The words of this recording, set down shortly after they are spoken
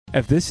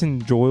if this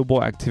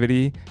enjoyable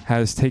activity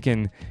has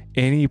taken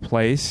any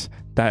place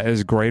that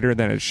is greater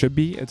than it should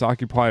be, it's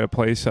occupied a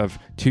place of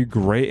too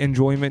great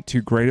enjoyment,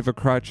 too great of a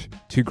crutch,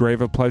 too great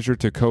of a pleasure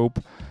to cope,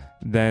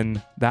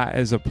 then that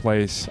is a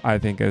place I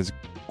think has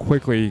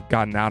quickly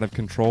gotten out of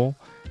control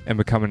and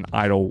become an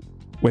idol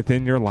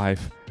within your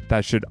life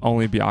that should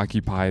only be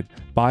occupied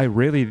by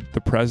really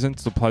the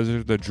presence, the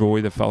pleasure, the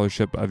joy, the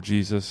fellowship of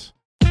Jesus.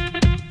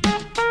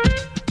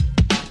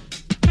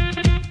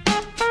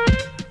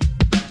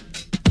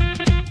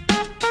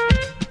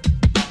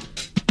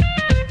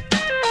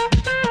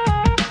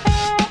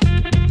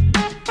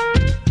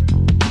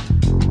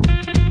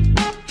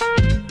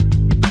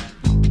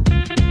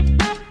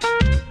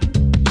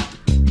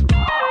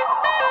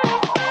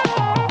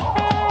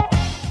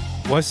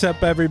 What's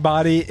up,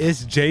 everybody?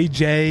 It's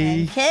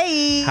JJ.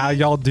 Hey. How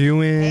y'all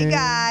doing? Hey,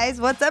 guys.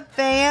 What's up,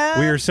 fam?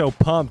 We are so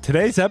pumped.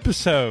 Today's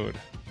episode.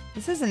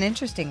 This is an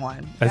interesting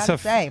one. It's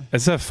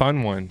a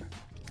fun one.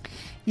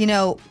 You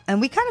know, and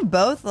we kind of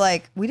both,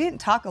 we didn't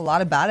talk a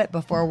lot about it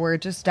before we're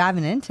just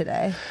diving in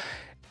today.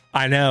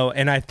 I know.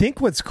 And I think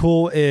what's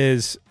cool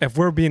is, if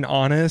we're being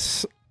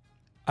honest,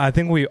 I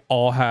think we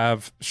all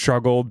have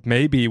struggled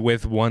maybe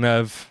with one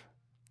of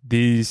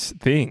these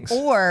things.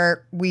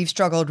 Or we've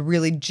struggled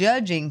really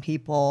judging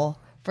people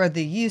for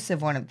the use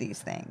of one of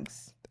these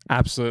things.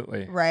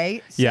 Absolutely.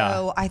 Right? Yeah.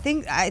 So I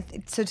think,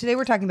 so today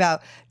we're talking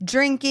about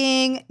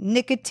drinking,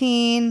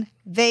 nicotine,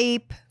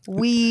 vape,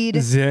 weed.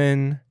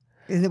 Zen.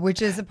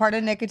 Which is a part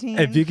of nicotine.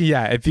 If you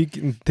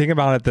can think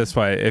about it this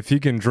way, if you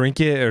can drink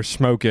it or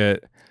smoke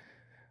it,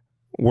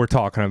 we're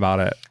talking about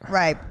it.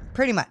 Right.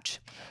 Pretty much.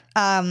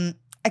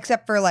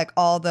 Except for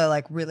all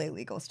the really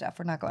illegal stuff.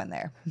 We're not going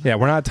there. Yeah,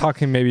 we're not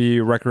talking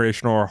maybe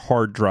recreational or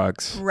hard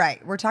drugs.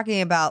 Right. We're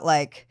talking about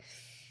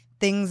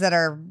things that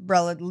are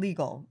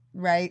legal,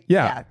 right?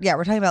 Yeah. Yeah,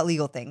 we're talking about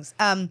legal things.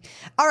 All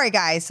right,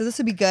 guys. So this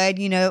would be good.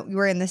 You know,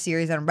 we're in this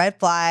series on red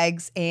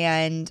flags,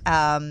 and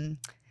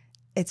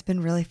it's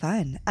been really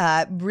fun.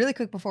 Really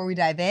quick before we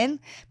dive in,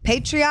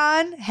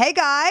 Patreon. Hey,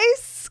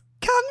 guys.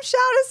 Come shout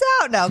us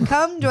out. No,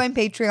 come join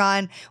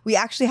Patreon. We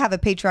actually have a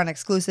Patreon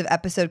exclusive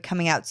episode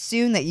coming out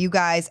soon that you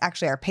guys,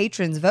 actually our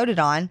patrons, voted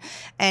on.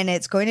 And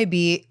it's going to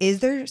be,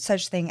 is there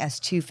such thing as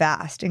too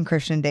fast in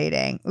Christian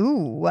dating?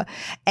 Ooh.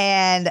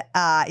 And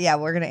yeah,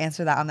 we're going to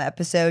answer that on the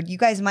episode. You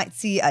guys might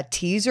see a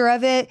teaser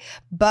of it,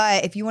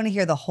 but if you want to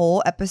hear the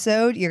whole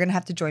episode, you're going to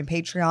have to join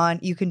Patreon.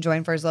 You can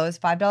join for as low as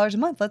 $5 a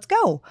month. Let's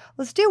go.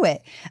 Let's do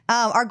it.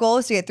 Our goal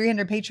is to get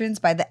 300 patrons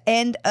by the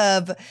end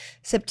of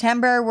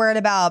September. We're at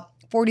about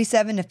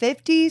 47 to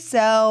 50,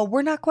 so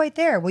we're not quite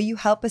there. Will you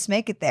help us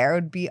make it there? It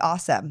would be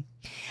awesome.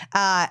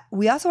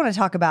 We also want to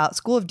talk about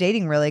School of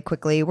Dating really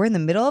quickly. We're in the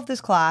middle of this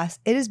class.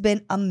 It has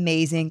been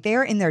amazing. They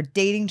are in their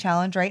dating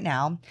challenge right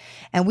now,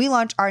 and we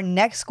launch our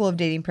next School of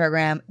Dating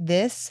program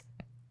this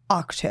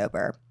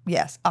October.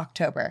 Yes,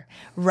 October.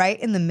 Right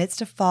in the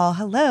midst of fall.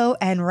 Hello.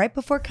 And right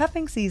before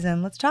cuffing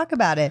season. Let's talk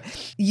about it.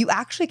 You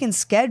actually can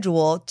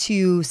schedule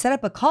to set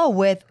up a call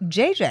with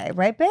JJ,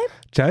 right, babe?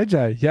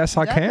 JJ. Yes,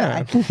 I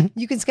can.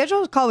 You can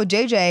schedule a call with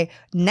JJ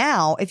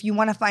now if you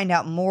want to find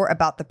out more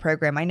about the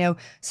program. I know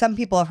some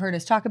people have heard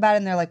us talk about it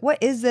and they're like, what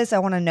is this? I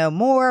want to know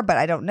more, but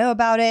I don't know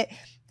about it.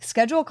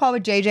 Schedule a call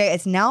with JJ.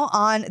 It's now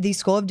on the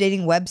School of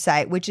Dating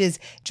website, which is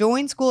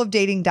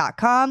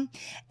joinschoolofdating.com.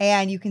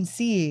 And you can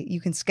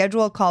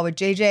schedule a call with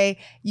JJ.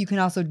 You can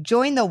also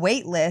join the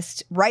wait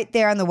list right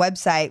there on the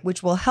website,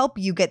 which will help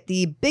you get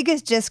the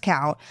biggest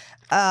discount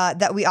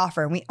that we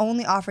offer. And we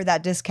only offer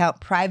that discount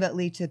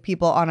privately to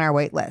people on our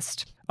wait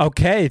list.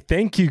 Okay,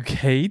 thank you,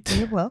 Kate.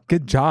 You're welcome.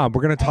 Good job.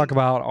 We're going to talk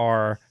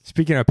about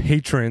speaking of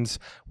patrons,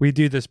 we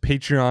do this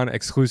Patreon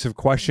exclusive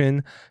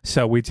question.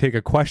 So we take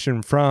a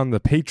question from the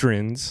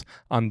patrons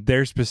on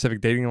their specific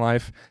dating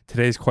life.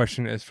 Today's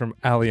question is from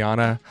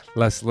Eliana.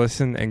 Let's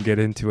listen and get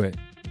into it.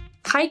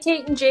 Hi,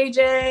 Kate and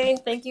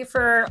JJ. Thank you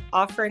for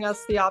offering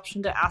us the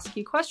option to ask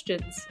you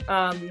questions.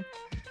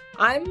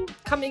 I'm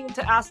coming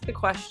to ask the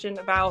question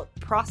about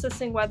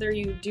processing whether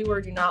you do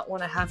or do not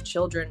want to have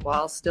children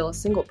while still a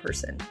single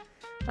person.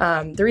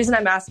 The reason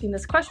I'm asking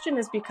this question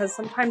is because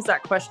sometimes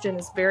that question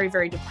is very,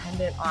 very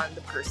dependent on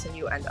the person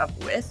you end up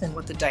with and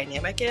what the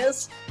dynamic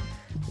is.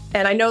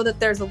 And I know that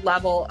there's a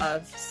level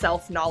of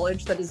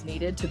self-knowledge that is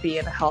needed to be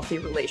in a healthy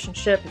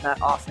relationship, and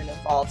that often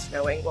involves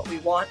knowing what we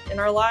want in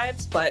our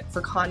lives. But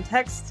for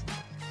context,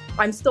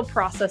 I'm still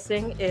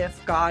processing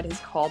if God has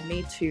called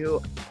me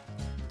to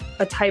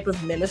a type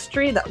of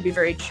ministry that would be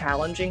very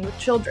challenging with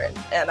children.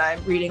 And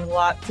I'm reading a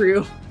lot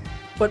through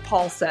what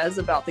Paul says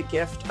about the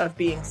gift of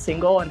being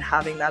single and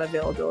having that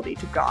availability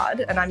to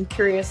God. And I'm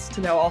curious to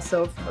know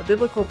also from a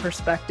biblical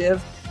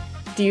perspective,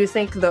 do you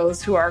think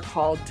those who are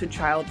called to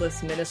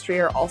childless ministry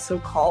are also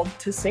called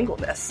to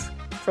singleness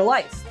for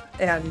life?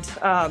 And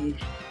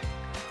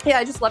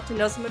I just love to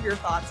know some of your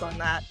thoughts on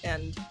that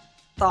and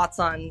thoughts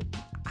on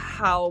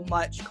how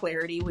much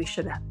clarity we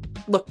should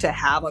look to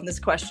have on this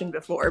question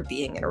before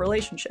being in a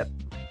relationship.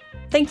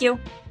 Thank you.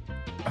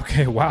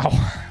 Okay, wow.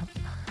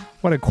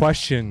 What a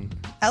question.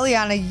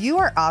 Eliana, you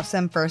are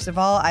awesome, first of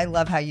all. I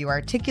love how you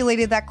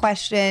articulated that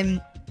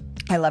question.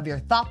 I love your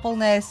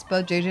thoughtfulness.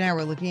 Both JJ and I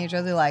were looking at each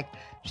other like,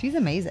 she's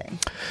amazing.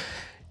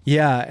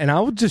 Yeah. And I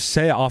would just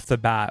say off the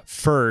bat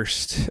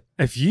first,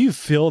 if you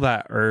feel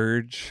that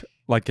urge,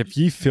 like if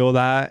you feel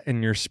that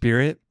in your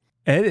spirit,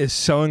 it is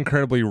so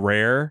incredibly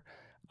rare.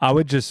 I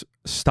would just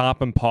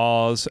stop and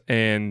pause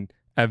and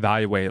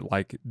evaluate.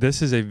 Like,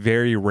 this is a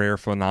very rare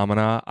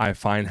phenomena I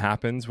find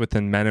happens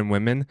within men and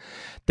women.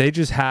 They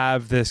just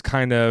have this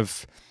kind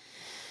of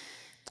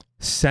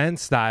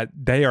sense that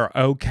they are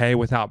okay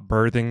without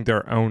birthing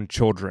their own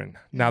children.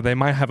 Now, they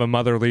might have a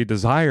motherly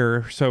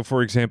desire. So,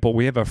 for example,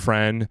 we have a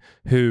friend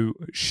who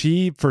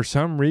for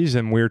some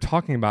reason, we were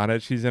talking about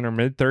it. She's in her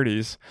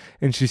mid-30s,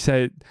 and she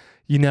said,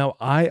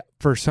 I,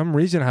 for some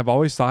reason, have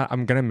always thought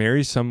I'm going to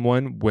marry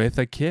someone with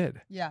a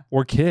kid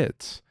or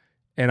kids.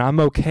 And I'm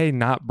okay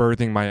not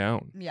birthing my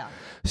own. Yeah.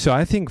 So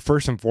I think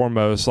first and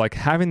foremost, like,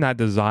 having that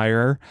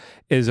desire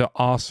is an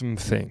awesome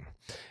thing.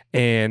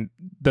 And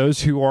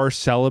those who are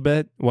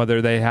celibate,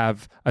 whether they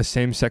have a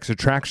same-sex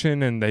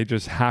attraction and they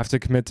just have to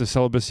commit to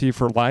celibacy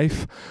for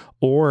life,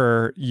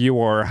 or you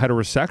are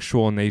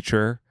heterosexual in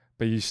nature,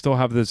 but you still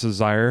have this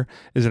desire,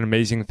 is an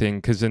amazing thing.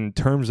 Because in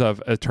terms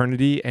of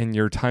eternity and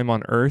your time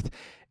on earth,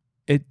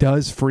 it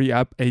does free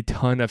up a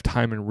ton of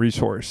time and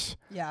resource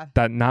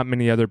that not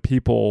many other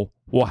people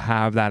will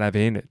have that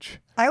advantage.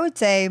 I would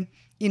say,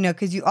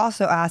 because you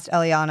also asked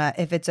Eliana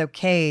if it's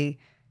okay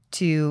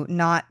to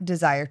not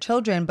desire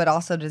children, but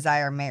also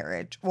desire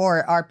marriage,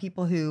 or are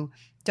people who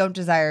don't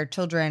desire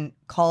children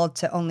called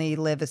to only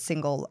live a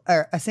single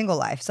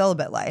life,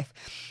 celibate life?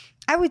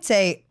 I would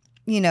say,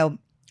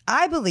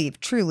 I believe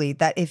truly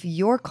that if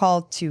you're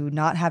called to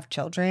not have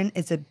children,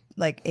 it's a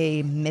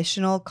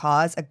missional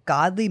cause, a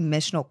godly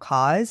missional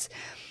cause.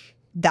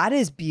 That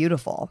is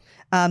beautiful.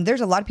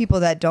 There's a lot of people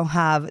that don't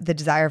have the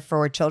desire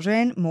for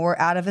children more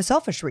out of a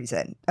selfish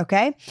reason.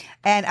 Okay.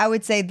 And I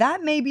would say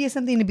that may be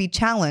something to be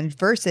challenged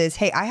versus,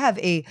 hey, I have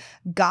a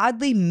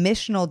godly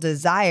missional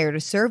desire to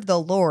serve the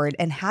Lord,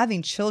 and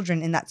having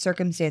children in that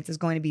circumstance is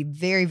going to be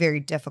very, very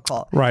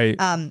difficult. Right.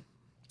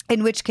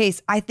 In which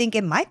case, I think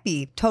it might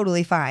be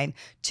totally fine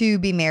to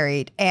be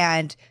married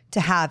and to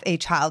have a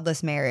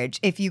childless marriage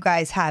if you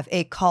guys have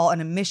a call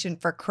and a mission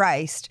for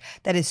Christ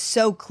that is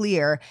so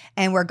clear,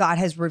 and where God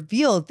has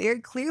revealed very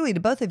clearly to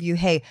both of you,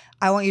 hey,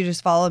 I want you to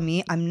just follow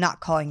me. I'm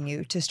not calling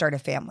you to start a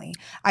family.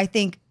 I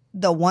think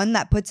the one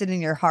that puts it in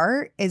your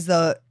heart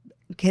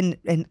can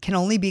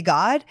only be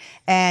God,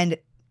 and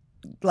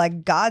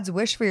like, God's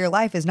wish for your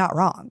life is not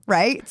wrong,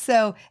 right?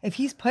 So if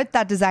he's put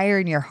that desire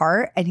in your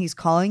heart and he's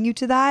calling you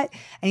to that,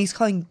 and he's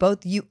calling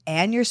both you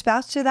and your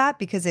spouse to that,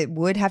 because it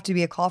would have to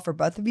be a call for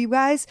both of you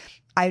guys,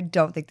 I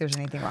don't think there's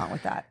anything wrong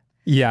with that.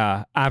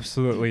 Yeah,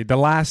 absolutely. The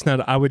last note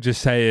I would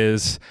just say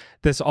is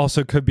this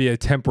also could be a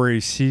temporary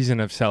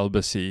season of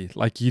celibacy.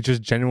 Like, you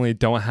just genuinely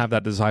don't have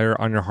that desire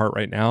on your heart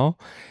right now.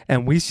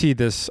 And we see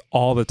this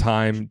all the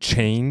time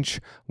change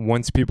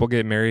once people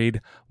get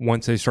married,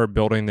 once they start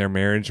building their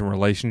marriage and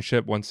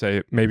relationship, once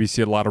they maybe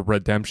see a lot of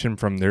redemption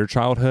from their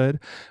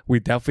childhood. We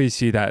definitely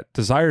see that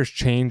desires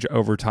change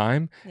over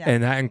time. Yeah.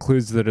 And that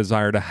includes the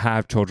desire to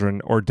have children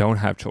or don't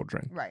have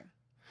children. Right.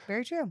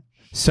 Very true.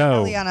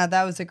 So, Eliana,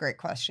 that was a great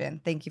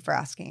question. Thank you for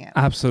asking it.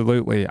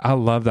 Absolutely. I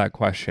love that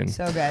question.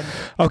 So good.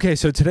 Okay,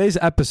 so today's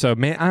episode,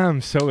 man, I'm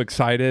so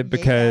excited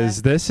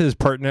because this is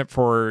pertinent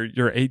for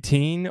your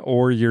 18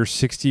 or you're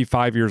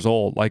 65 years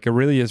old. Like, it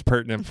really is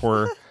pertinent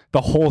for the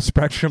whole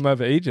spectrum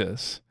of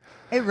ages.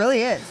 It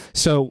really is.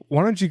 So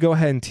why don't you go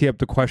ahead and tee up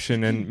the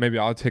question, and maybe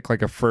I'll take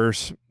like a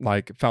first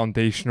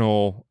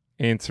foundational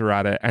answer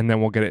at it, and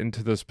then we'll get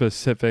into the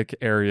specific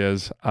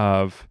areas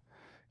of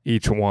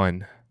each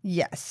one.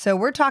 Yes. So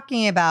we're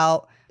talking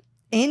about,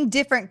 in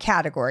different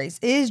categories,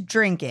 is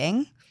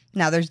drinking.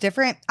 Now,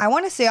 I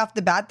want to say off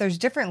the bat, there's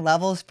different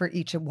levels for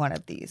each one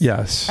of these.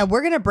 Yes. And we're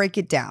going to break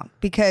it down,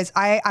 because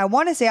I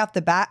want to say off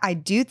the bat, I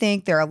do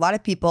think there are a lot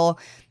of people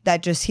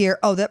that just hear,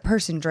 oh, that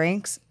person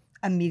drinks,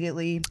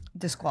 immediately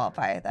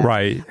disqualify them.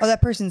 Right. Oh,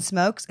 that person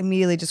smokes,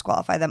 immediately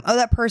disqualify them. Oh,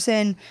 that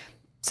person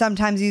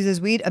sometimes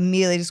uses weed,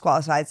 immediately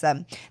disqualifies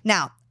them.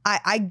 Now,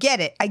 I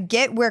get it. I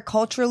get where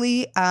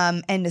culturally,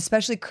 and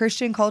especially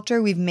Christian culture,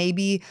 we've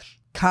maybe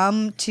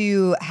come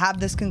to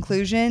have this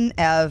conclusion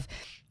of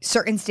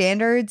certain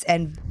standards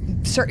and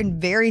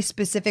certain very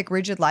specific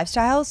rigid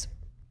lifestyles.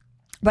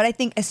 But I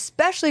think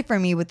especially for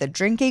me with the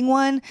drinking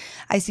one,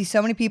 I see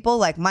so many people,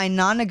 like, my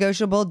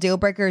non-negotiable deal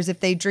breaker is if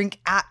they drink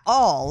at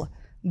all,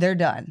 they're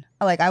done.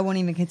 Like, I won't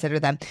even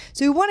consider them.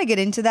 So we want to get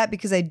into that,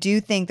 because I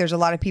do think there's a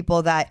lot of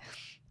people that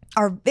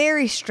are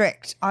very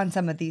strict on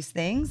some of these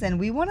things, and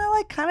we want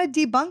to kind of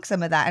debunk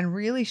some of that and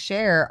really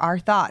share our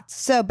thoughts.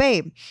 So,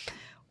 babe,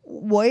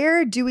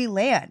 where do we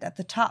land at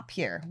the top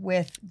here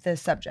with this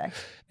subject?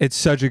 It's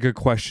such a good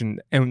question.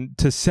 And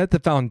to set the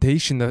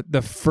foundation,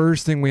 the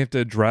first thing we have to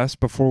address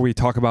before we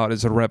talk about,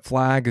 is it a red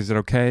flag? Is it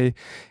okay?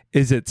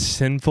 Is it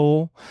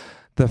sinful?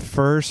 The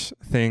first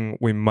thing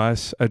we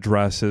must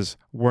address is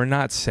we're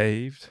not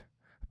saved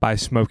by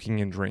smoking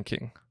and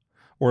drinking.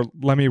 Or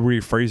let me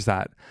rephrase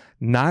that.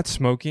 Not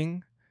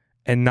smoking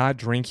and not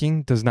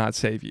drinking does not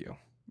save you.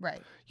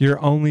 Right.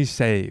 You're only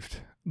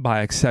saved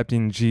by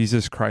accepting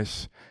Jesus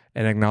Christ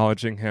and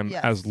acknowledging him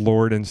Yes. as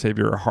Lord and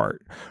Savior of your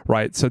heart,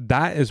 right? So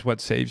that is what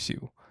saves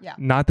you, Yeah.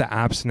 not the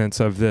abstinence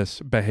of this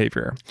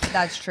behavior.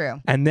 That's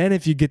true. And then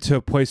if you get to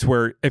a place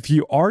where if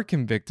you are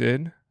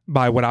convicted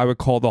by what I would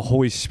call the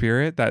Holy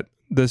Spirit, that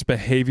this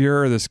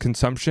behavior or this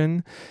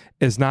consumption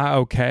is not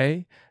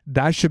okay,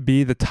 that should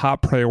be the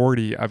top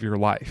priority of your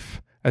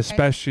life,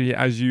 especially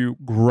as you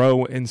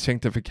grow in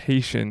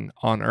sanctification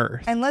on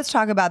earth. And let's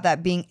talk about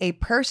that being a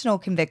personal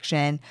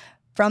conviction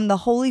from the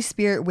Holy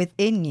Spirit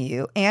within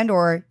you, and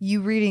or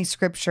you reading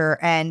scripture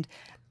and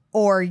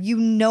or you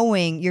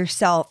knowing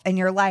yourself and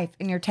your life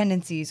and your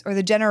tendencies or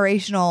the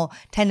generational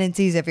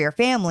tendencies of your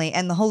family,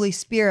 and the Holy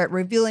Spirit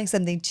revealing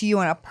something to you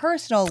on a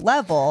personal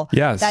level.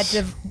 Yes.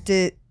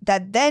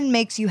 That then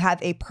makes you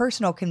have a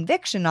personal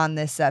conviction on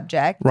this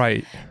subject.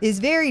 Right. Is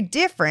very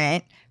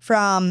different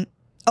from,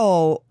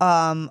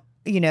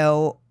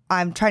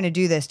 I'm trying to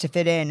do this to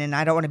fit in and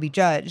I don't want to be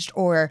judged,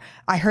 or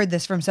I heard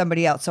this from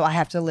somebody else, so I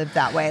have to live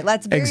that way.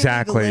 That's very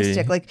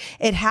legalistic. Like,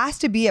 it has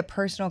to be a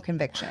personal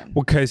conviction.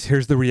 Well, because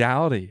here's the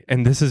reality,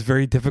 and this is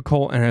very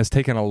difficult and has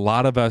taken a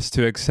lot of us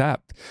to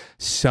accept.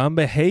 Some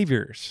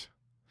behaviors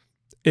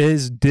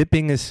is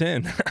dipping a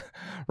sin,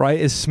 right?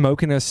 Is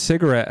smoking a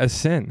cigarette a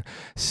sin?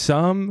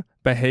 Some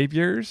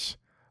behaviors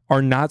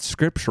are not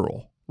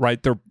scriptural,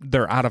 right?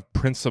 They're out of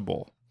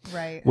principle.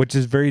 Right. Which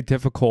is very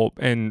difficult.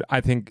 And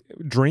I think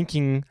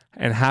drinking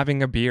and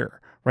having a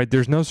beer, right?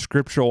 There's no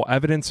scriptural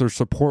evidence or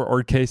support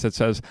or case that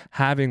says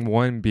having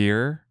one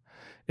beer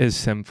is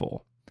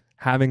sinful.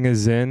 Having a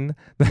zin,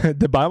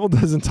 the Bible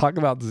doesn't talk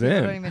about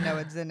zin. I don't even know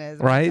what zin is.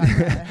 Right?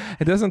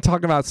 It doesn't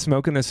talk about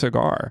smoking a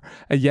cigar.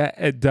 And yet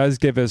it does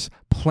give us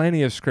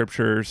plenty of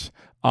scriptures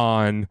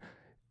on,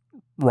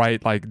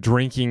 right, like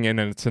drinking in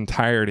its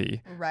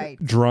entirety.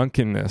 Right.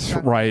 Drunkenness.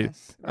 Right?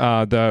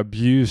 The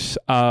abuse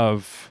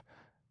of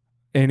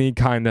any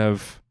kind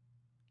of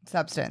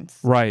substance.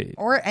 Right.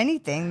 Or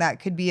anything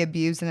that could be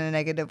abused in a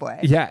negative way.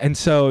 Yeah. And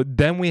so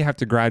then we have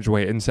to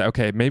graduate and say,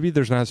 okay, maybe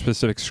there's not a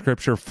specific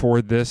scripture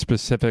for this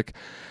specific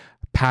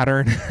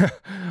pattern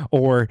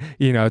or,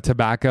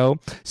 tobacco.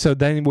 So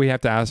then we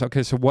have to ask,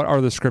 okay, so what are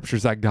the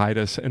scriptures that guide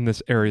us in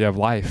this area of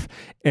life?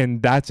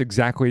 And that's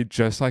exactly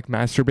just like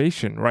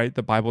masturbation, right?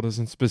 The Bible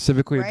doesn't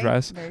specifically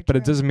address, but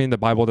it doesn't mean the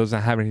Bible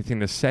doesn't have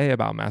anything to say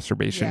about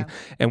masturbation.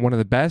 Yeah. And one of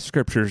the best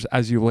scriptures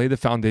as you lay the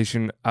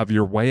foundation of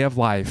your way of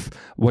life,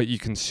 what you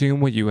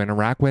consume, what you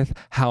interact with,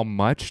 how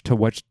much, to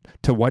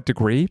what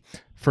degree,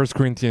 1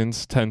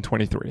 Corinthians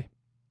 10:23.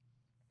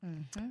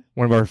 Mm-hmm.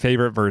 One of our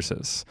favorite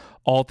verses.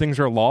 All things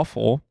are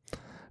lawful,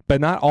 but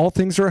not all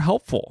things are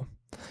helpful.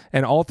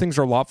 And all things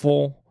are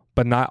lawful,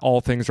 but not all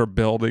things are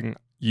building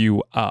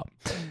you up.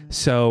 Mm-hmm.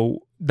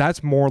 So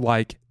that's more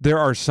like there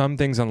are some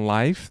things in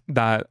life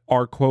that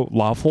are, quote,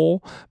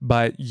 lawful,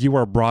 but you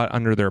are brought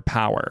under their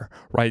power,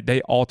 right?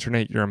 They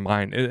alternate your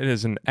mind. It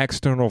is an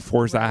external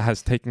force that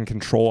has taken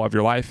control of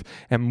your life.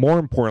 And more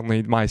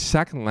importantly, my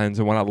second lens,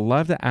 and what I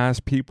love to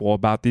ask people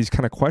about these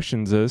kind of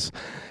questions is,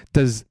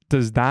 does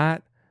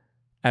that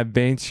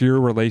advance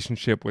your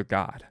relationship with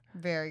God?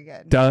 Very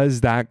good. Does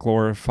that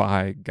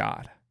glorify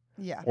God?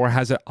 Yeah. Or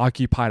has it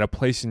occupied a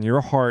place in your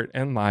heart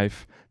and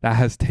life that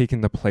has taken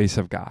the place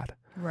of God?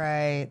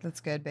 Right. That's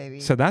good, baby.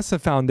 So that's the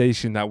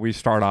foundation that we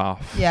start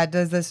off. Yeah.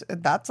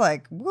 That's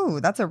like, woo,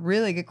 that's a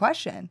really good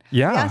question.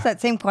 Yeah. We asked that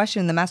same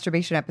question in the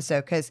masturbation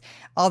episode because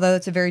although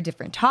it's a very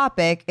different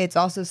topic, it's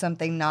also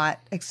something not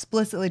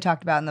explicitly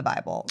talked about in the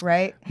Bible,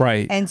 right?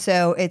 Right. And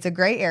so it's a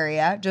gray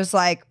area, just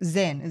like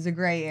Zin is a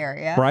gray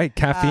area. Right.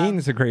 Caffeine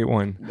is a great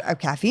one.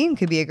 Caffeine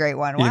could be a great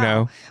one.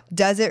 Wow.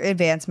 Does it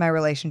advance my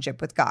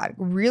relationship with God?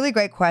 Really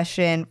great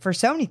question for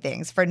so many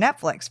things. For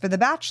Netflix, for The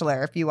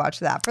Bachelor, if you watch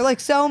that, for like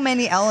so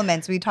many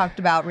elements. We talked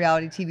about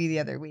reality TV the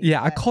other week.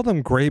 Yeah, I call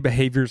them gray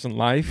behaviors in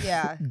life.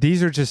 Yeah.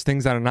 These are just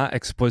things that are not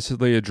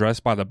explicitly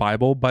addressed by the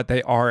Bible, but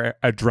they are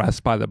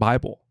addressed by the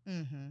Bible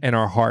in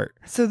our heart.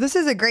 So this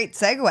is a great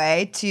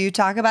segue to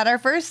talk about our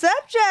first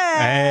subject.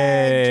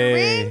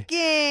 Hey.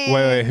 Drinking.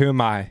 Wait, who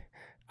am I?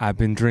 I've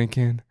been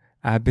drinking.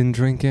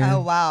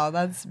 Oh, wow.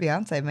 That's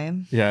Beyonce,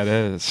 man. Yeah, it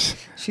is.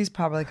 She's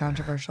probably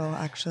controversial,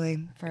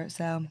 actually.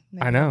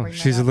 I know.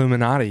 She's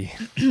Illuminati.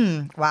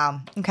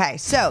 Wow. Okay.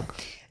 So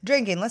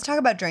drinking. Let's talk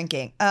about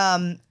drinking.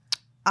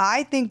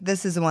 I think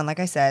this is the one, like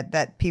I said,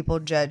 that people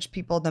judge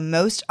people the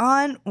most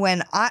on,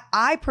 when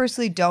I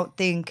personally don't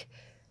think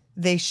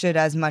they should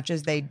as much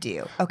as they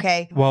do.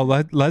 Okay. Well,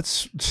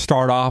 let's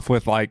start off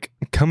with, like,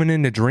 coming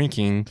into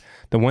drinking.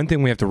 The one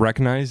thing we have to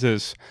recognize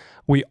is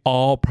we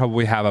all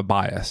probably have a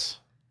bias.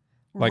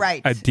 Like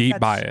right. A deep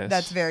bias.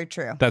 That's very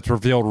true. That's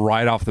revealed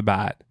right off the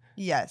bat.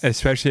 Yes.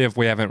 Especially if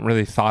we haven't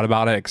really thought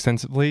about it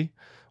extensively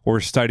or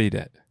studied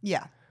it.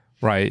 Yeah.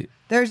 Right.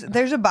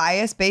 There's a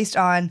bias based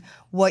on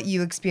what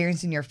you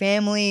experienced in your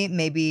family,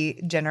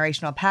 maybe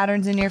generational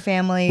patterns in your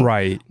family.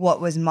 Right.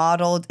 What was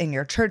modeled in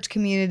your church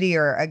community,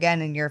 or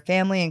again in your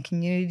family and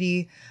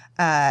community.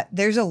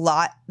 There's a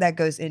lot that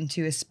goes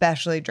into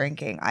especially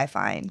drinking, I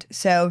find.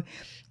 So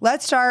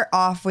let's start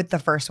off with the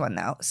first one,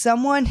 though.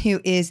 Someone who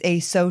is a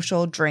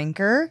social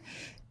drinker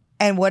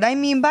And what I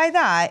mean by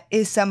that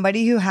is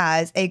somebody who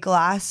has a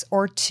glass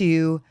or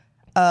two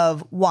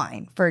of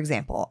wine, for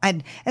example.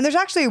 And there's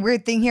actually a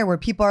weird thing here where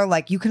people are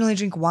like, you can only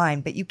drink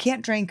wine, but you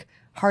can't drink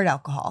hard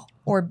alcohol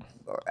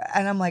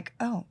and I'm like,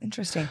 oh,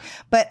 interesting.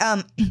 But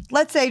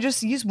let's say,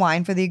 just use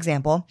wine for the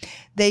example.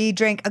 They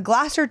drink a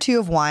glass or two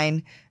of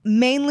wine,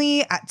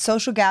 mainly at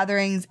social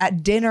gatherings,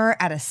 at dinner,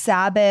 at a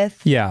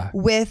Sabbath,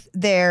 with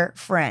their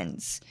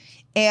friends.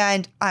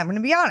 And I'm going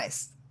to be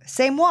honest,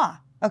 c'est moi,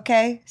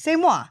 okay? C'est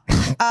moi.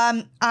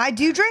 I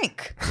do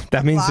drink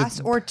that means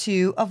glass or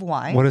two of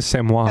wine. What is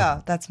c'est moi?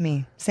 Oh, that's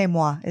me. C'est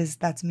moi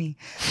that's me.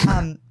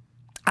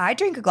 I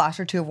drink a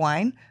glass or two of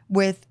wine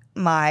with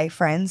my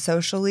friends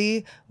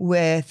socially,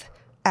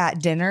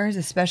 at dinners,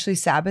 especially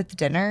Sabbath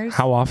dinners.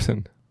 How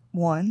often?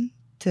 1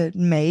 to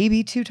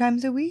maybe 2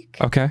 times a week.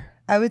 Okay.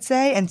 I would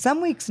say. And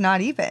some weeks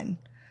not even.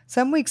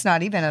 Some weeks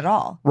not even at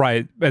all.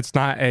 Right. It's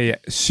not a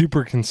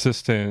super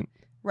consistent.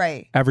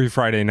 Right. Every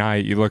Friday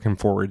night, you're looking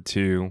forward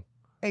to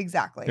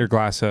exactly your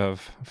glass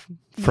of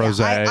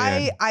frosé.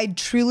 Yeah, I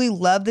truly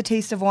love the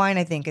taste of wine.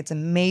 I think it's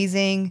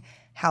amazing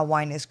how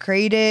wine is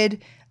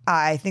created.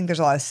 I think there's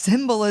a lot of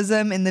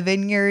symbolism in the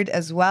vineyard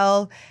as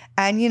well.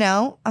 And,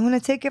 I'm going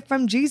to take it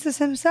from Jesus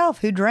himself,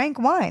 who drank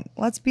wine.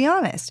 Let's be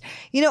honest.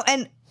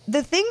 And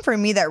the thing for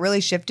me that really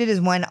shifted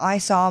is when I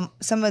saw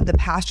some of the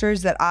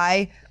pastors that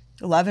I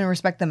love and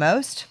respect the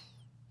most,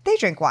 they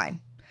drink wine.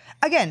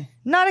 Again,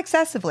 not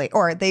excessively,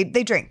 or they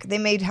drink. They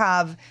may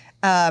have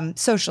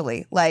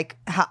socially, like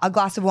a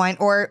glass of wine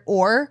or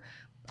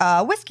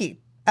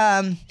whiskey.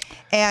 And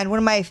one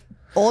of my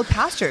old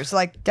pastors,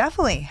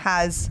 definitely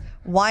has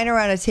wine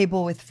around a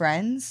table with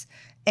friends.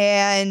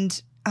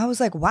 And I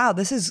was like, wow,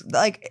 this is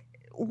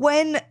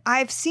when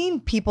I've seen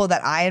people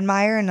that I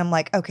admire and I'm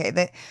like, okay,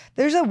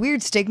 there's a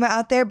weird stigma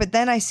out there. But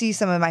then I see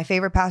some of my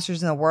favorite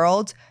pastors in the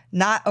world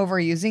not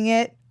overusing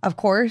it, of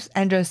course,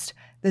 and just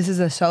this is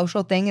a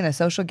social thing and a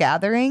social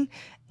gathering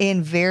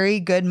in very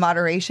good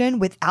moderation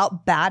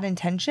without bad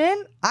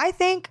intention. I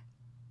think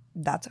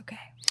that's okay.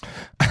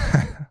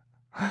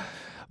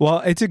 Well,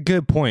 it's a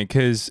good point,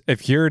 because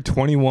if you're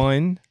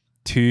 21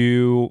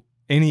 to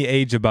any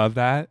age above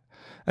that,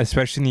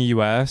 especially in the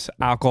U.S.,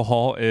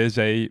 alcohol is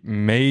a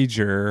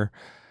major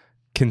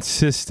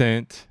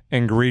consistent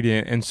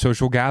ingredient in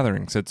social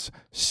gatherings. It's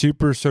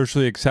super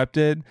socially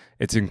accepted.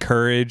 It's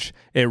encouraged.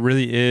 It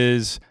really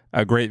is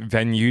a great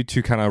venue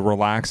to kind of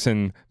relax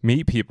and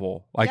meet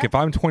people. If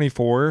I'm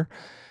 24,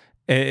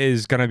 it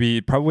is going to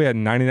be probably at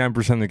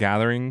 99% of the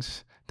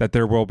gatherings that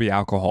there will be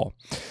alcohol.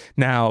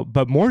 Now,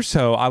 but more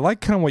so, I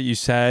like kind of what you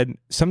said.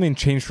 Something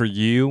changed for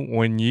you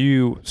when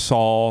you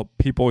saw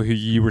people who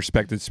you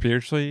respected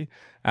spiritually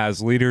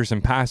as leaders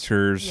and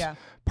pastors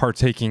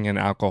partaking in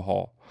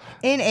alcohol.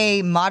 In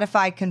a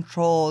modified,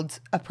 controlled,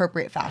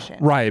 appropriate fashion.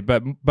 Right.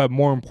 But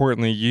more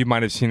importantly, you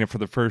might have seen it for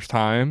the first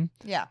time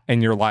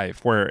in your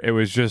life, where it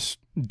was just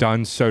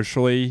done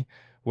socially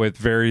with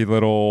very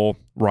little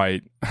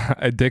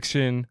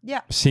addiction,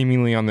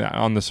 seemingly on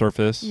the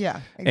surface,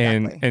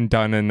 exactly. and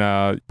done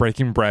in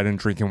breaking bread and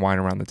drinking wine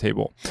around the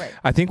table. Right.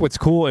 I think what's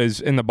cool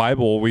is in the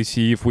Bible, we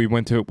see, if we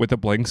went to with a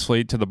blank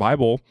slate to the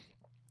Bible,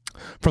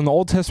 from the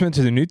Old Testament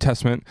to the New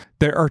Testament,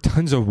 there are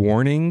tons of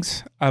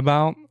warnings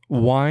about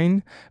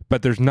wine,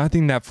 but there's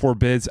nothing that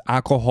forbids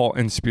alcohol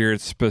and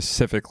spirits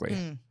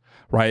specifically.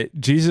 Right?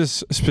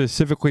 Jesus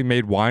specifically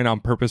made wine on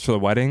purpose for the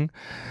wedding.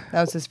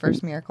 That was his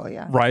first miracle,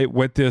 Right?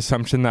 With the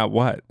assumption that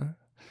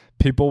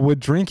people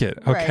would drink it.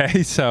 Okay.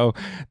 Right. So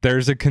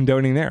there's a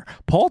condoning there.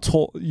 Paul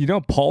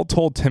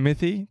told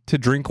Timothy to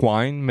drink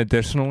wine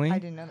medicinally. I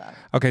didn't know that.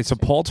 Okay. So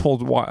Paul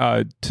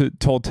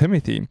told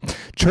Timothy,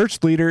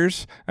 church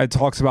leaders, it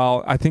talks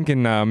about, I think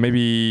in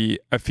maybe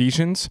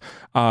Ephesians,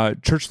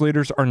 church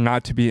leaders are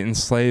not to be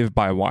enslaved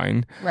by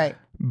wine. Right.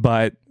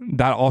 But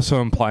that also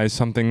implies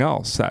something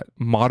else, that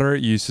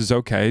moderate use is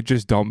okay,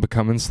 just don't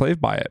become enslaved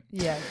by it.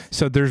 Yes.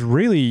 So there's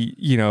really,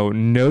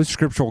 no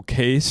scriptural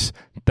case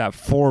that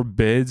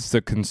forbids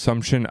the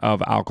consumption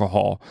of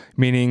alcohol.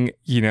 Meaning,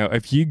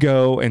 if you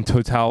go in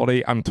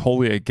totality, I'm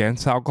totally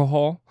against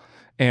alcohol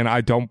and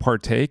I don't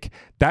partake,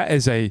 that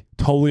is a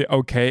totally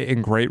okay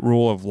and great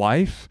rule of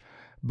life,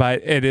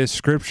 but it is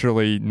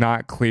scripturally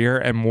not clear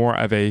and more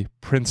of a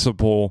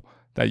principle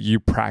that you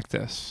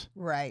practice.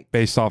 Right.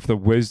 Based off the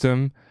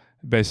wisdom,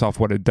 based off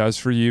what it does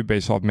for you,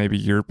 based off maybe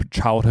your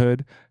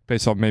childhood,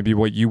 based off maybe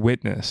what you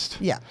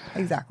witnessed. Yeah,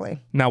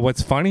 exactly. Now,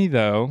 what's funny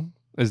though,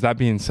 is that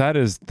being said,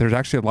 is there's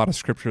actually a lot of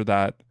scripture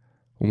that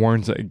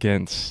warns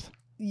against.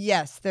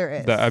 Yes, there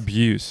is. The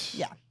abuse.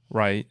 Yeah.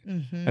 Right?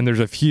 Mm-hmm. And there's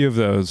a few of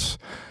those.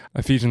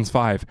 Ephesians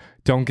 5,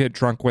 don't get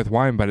drunk with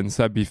wine, but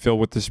instead be filled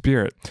with the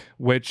Spirit,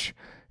 which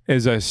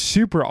is a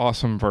super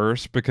awesome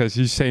verse because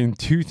he's saying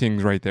two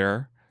things right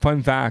there.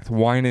 Fun fact,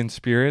 Wine and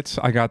Spirits.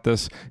 I got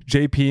this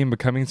JP and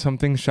Becoming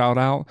Something shout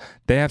out.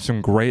 They have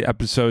some great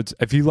episodes.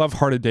 If you love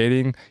Heart of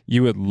Dating,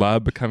 you would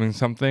love Becoming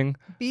Something.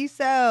 Be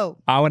so.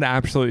 I would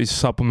absolutely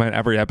supplement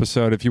every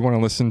episode. If you want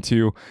to listen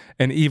to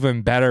an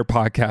even better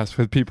podcast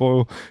with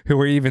people who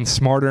are even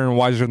smarter and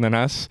wiser than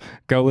us,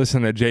 go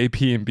listen to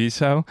JP and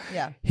Biso.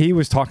 Yeah. He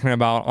was talking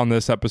about on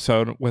this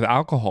episode with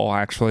alcohol,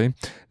 actually,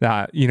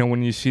 that, you know,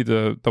 when you see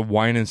the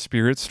wine and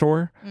spirits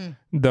store,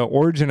 the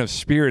origin of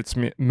spirits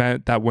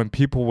meant that when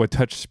people would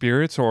touch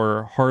spirits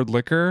or hard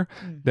liquor,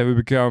 they would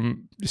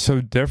become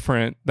so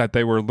different that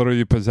they were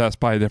literally possessed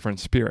by a different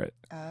spirit.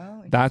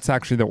 Oh, that's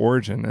actually the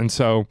origin. And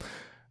so,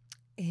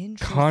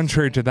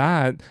 contrary to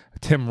that,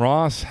 Tim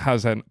Ross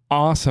has an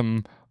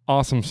awesome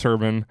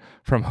sermon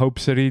from Hope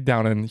City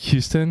down in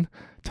Houston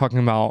talking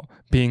about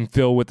being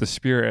filled with the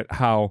Spirit,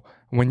 how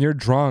when you're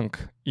drunk,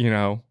 you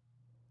know,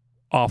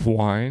 off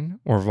wine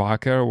or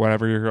vodka or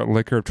whatever your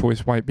liquor of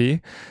choice might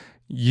be,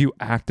 you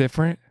act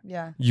different.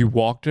 Yeah. You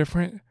walk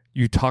different.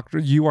 You talk,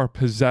 you are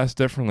possessed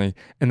differently.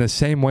 In the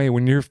same way,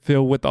 when you're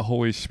filled with the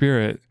Holy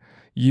Spirit,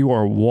 you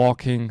are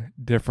walking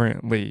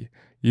differently.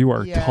 You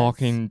are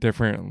talking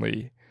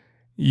differently.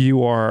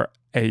 You are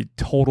a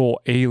total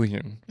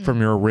alien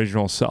from your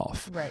original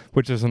self,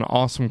 which is an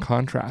awesome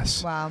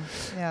contrast. Wow.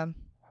 Yeah.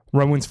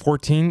 Romans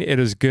 14, it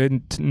is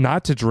good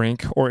not to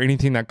drink or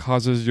anything that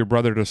causes your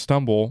brother to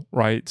stumble,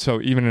 right?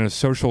 So even in a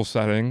social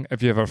setting,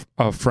 if you have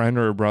a friend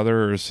or a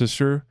brother or a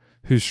sister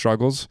who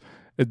struggles,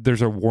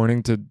 there's a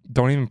warning to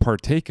don't even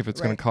partake if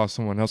it's going to cause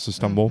someone else to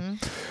stumble.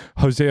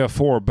 Hosea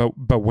 4,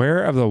 but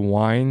beware of the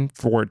wine,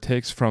 for it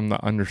takes from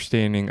the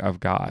understanding of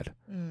God.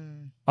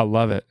 I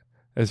love it.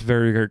 It's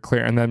very, very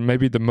clear. And then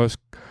maybe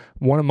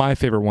one of my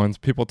favorite ones,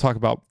 people talk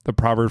about the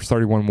Proverbs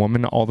 31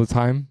 woman all the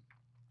time.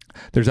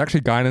 There's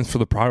actually guidance for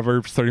the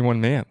Proverbs 31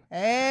 man.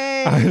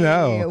 Hey, I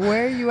know.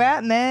 Where are you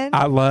at, man?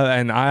 I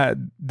love,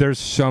 there's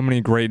so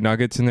many great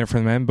nuggets in there for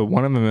the men, but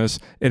one of them is,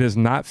 it is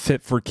not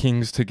fit for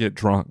kings to get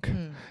drunk.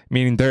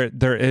 Meaning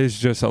there is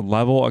just a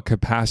level, a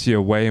capacity,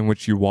 a way in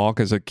which you walk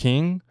as a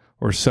king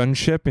or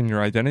sonship in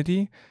your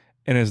identity,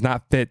 and is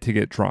not fit to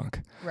get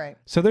drunk. Right.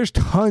 So there's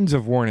tons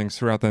of warnings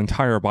throughout the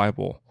entire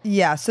Bible.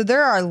 Yeah. So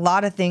there are a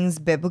lot of things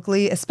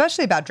biblically,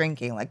 especially about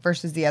drinking, like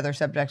versus the other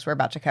subjects we're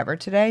about to cover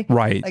today.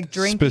 Right. Like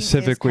drinking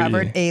specifically is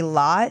covered a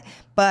lot.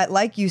 But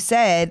like you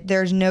said,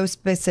 there's no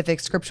specific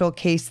scriptural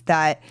case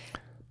that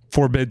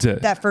forbids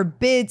it. That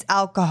forbids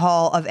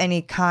alcohol of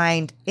any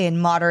kind in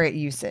moderate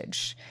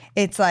usage.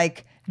 It's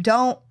like,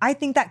 I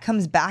think that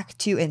comes back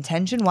to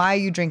intention. Why are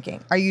you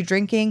drinking? Are you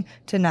drinking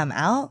to numb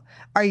out?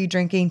 Are you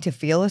drinking to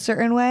feel a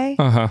certain way?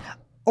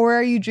 Or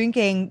are you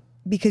drinking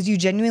because you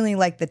genuinely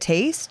like the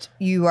taste?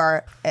 You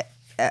are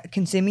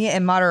consuming it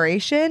in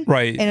moderation,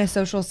 right, in a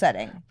social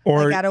setting,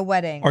 or like at a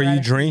wedding. Are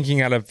you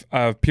drinking out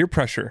of peer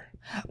pressure?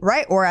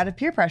 Right, or out of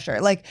peer pressure.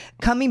 Like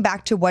coming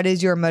back to what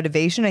is your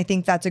motivation, I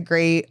think that's a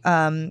great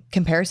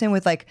comparison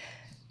with like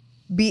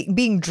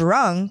being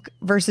drunk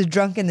versus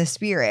drunk in the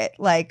spirit.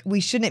 Like we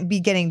shouldn't be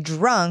getting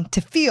drunk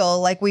to feel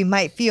like we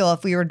might feel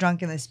if we were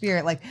drunk in the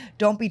spirit. Like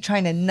don't be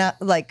trying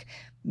to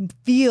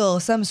feel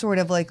some sort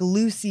of like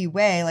loosey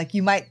way like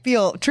you might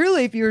feel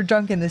truly if you were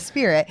drunk in the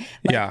spirit.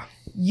 Like,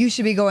 you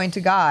should be going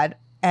to God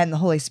and the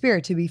Holy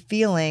Spirit to be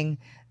feeling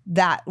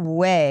that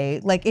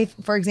way. Like if,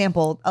 for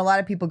example, a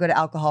lot of people go to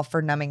alcohol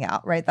for numbing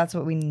out, right? That's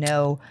what we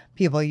know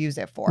people use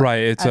it for.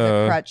 Right. It's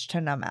as a crutch to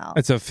numb out.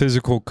 It's a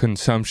physical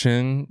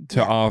consumption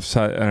to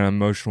offset an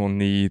emotional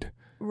need.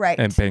 Right.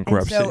 And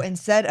bankruptcy. And so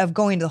instead of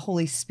going to the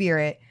Holy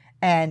Spirit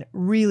and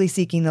really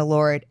seeking the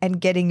Lord and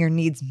getting your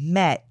needs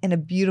met in a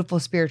beautiful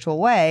spiritual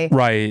way,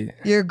 right,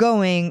 you're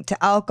going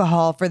to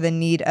alcohol for the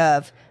need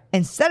of,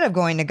 instead of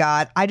going to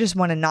God, I just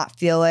want to not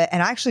feel it.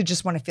 And I actually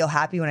just want to feel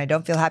happy when I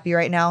don't feel happy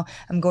right now.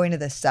 I'm going to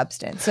this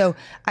substance. So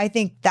I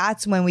think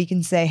that's when we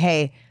can say,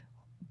 hey,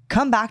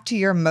 come back to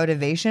your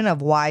motivation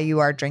of why you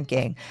are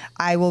drinking.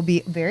 I will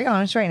be very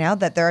honest right now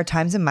that there are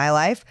times in my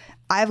life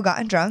I've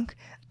gotten drunk.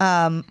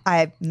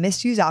 I've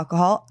misused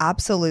alcohol.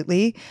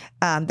 Absolutely.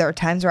 There are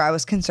times where I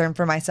was concerned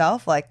for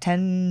myself, like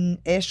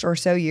 10-ish or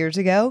so years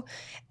ago,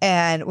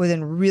 and was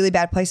in a really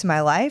bad place in my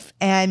life.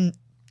 And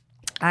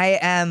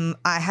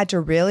I had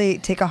to really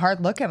take a hard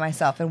look at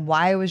myself and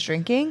why I was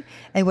drinking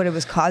and what it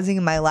was causing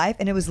in my life.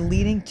 And it was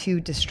leading to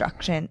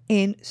destruction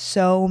in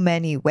so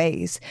many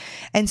ways.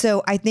 And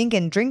so I think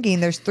in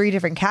drinking, there's 3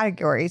 different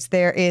categories.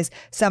 There is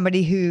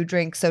somebody who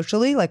drinks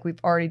socially, like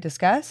we've already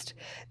discussed.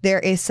 There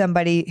is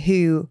somebody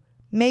who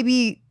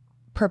maybe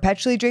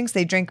perpetually drinks.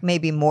 They drink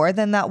maybe more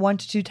than that 1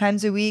 to 2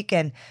 times a week.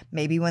 And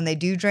maybe when they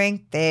do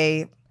drink,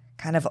 they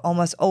kind of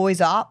almost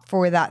always opt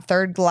for that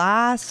 3rd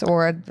glass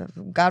or,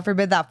 God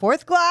forbid, that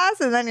 4th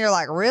glass. And then you're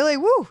like, really?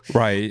 Woo.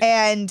 Right.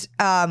 And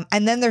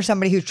then there's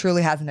somebody who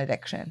truly has an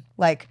addiction.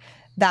 Like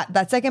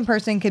that second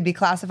person could be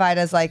classified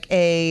as like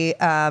a,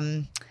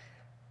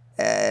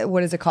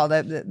 what is it called?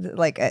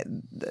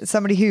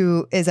 Somebody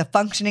who is a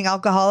functioning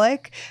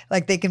alcoholic.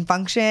 Like they can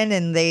function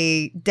and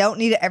they don't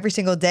need it every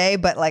single day,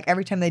 but like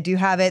every time they do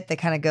have it, they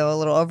kind of go a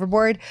little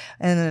overboard.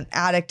 And an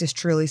addict is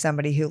truly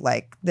somebody who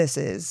like, this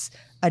is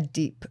a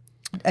deep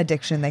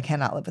addiction. They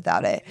cannot live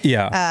without it.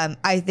 Yeah.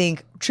 I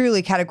think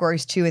truly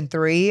categories 2 and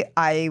 3,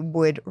 I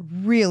would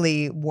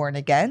really warn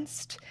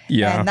against.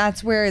 Yeah. And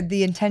that's where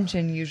the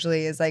intention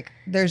usually is like,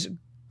 there's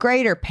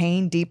greater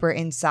pain deeper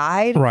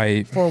inside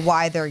Right. for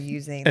why they're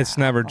using It's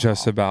never alcohol.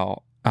 just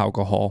about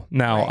alcohol.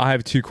 Now, Right. I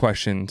have 2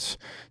 questions,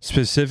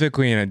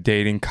 specifically in a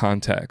dating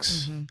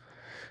context.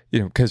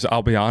 Mm-hmm. Because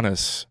I'll be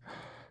honest,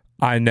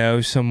 I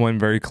know someone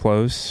very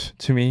close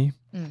to me,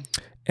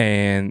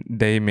 and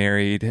they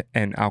married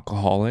an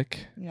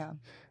alcoholic, Yeah.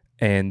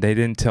 and they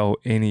didn't tell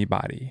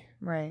anybody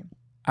Right.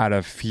 out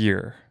of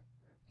fear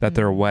that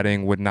their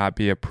wedding would not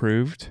be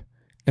approved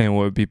and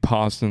would be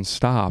paused and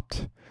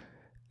stopped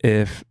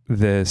if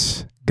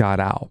this got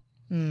out.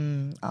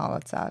 Oh,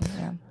 that's sad.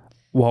 Yeah.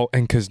 Well,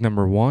 and because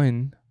number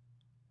one,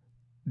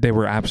 they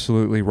were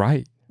absolutely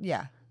right.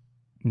 Yeah.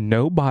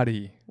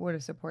 Nobody Would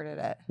have supported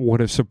it.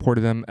 would have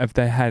supported them if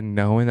they had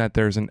known that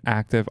there's an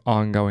active,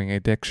 ongoing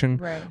addiction,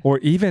 Right. or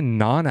even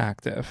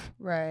non-active.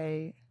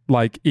 Right.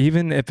 Like,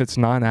 even if it's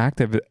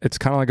non-active, it's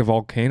kind of like a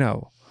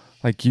volcano.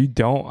 Like, you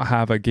don't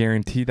have a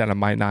guarantee that it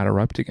might not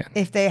erupt again.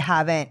 If they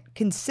haven't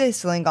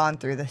consistently gone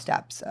through the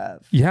steps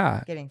of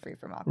Yeah, getting free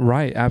from alcohol.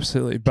 right.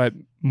 Absolutely. But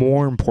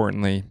more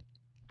importantly,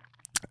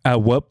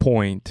 at what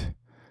point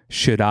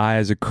should I,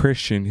 as a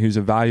Christian who's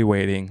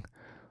evaluating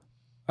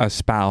a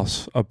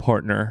spouse, a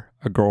partner,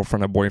 a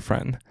girlfriend, a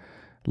boyfriend,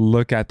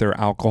 look at their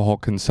alcohol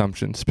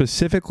consumption,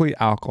 specifically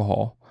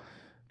alcohol,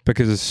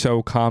 because it's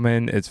so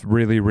common. It's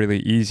really, really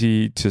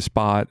easy to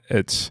spot.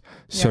 It's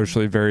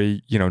socially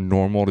very,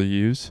 normal to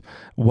use.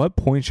 What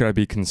point should I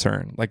be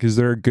concerned? Like, is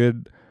there a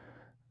good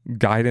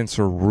guidance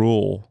or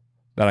rule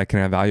that I can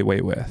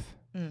evaluate with?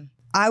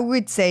 I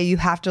would say you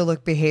have to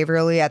look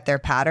behaviorally at their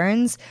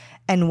patterns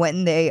and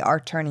when they are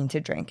turning to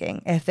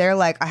drinking. If they're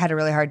like, I had a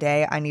really hard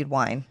day, I need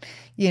wine.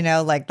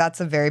 Like that's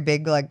a very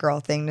big like girl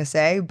thing to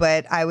say.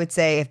 But I would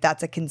say if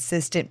that's a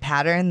consistent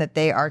pattern that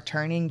they are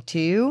turning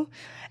to,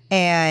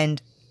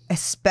 and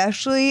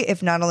especially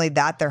if not only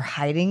that, they're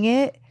hiding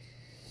it,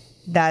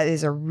 that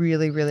is a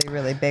really, really,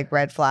 really big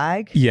red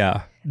flag.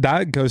 Yeah,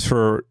 that goes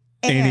for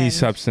any And-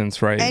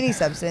 substance, right? Any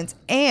substance.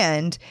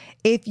 And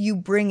if you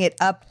bring it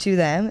up to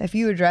them, if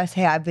you address,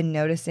 hey, I've been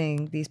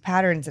noticing these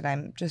patterns and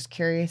I'm just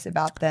curious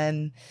about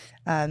them.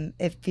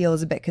 It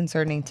feels a bit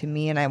concerning to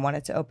me and I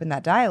wanted to open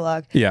that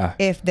dialogue. Yeah.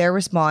 If their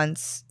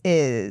response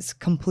is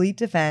complete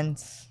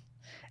defense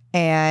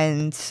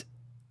and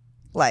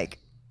like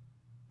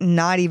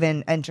not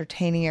even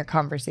entertaining your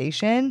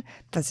conversation,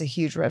 that's a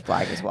huge red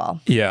flag as well.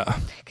 Yeah.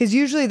 Because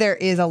usually there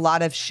is a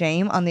lot of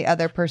shame on the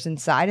other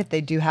person's side if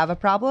they do have a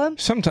problem.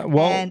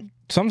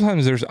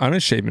 Sometimes there's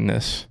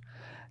unashamedness.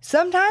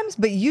 Sometimes,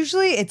 but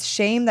usually it's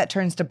shame that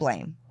turns to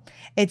blame.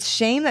 It's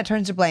shame that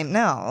turns to blame.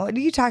 No, what are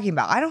you talking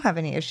about? I don't have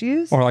any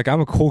issues. Or like,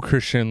 I'm a cool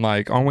Christian.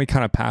 Like, aren't we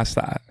kind of past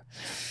that?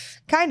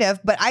 Kind of,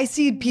 but I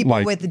see people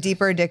Like- with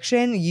deeper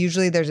addiction.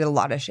 Usually there's a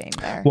lot of shame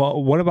there.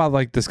 Well, what about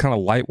like this kind of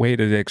lightweight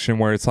addiction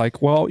where it's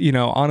like, well,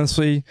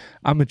 honestly,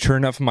 I'm mature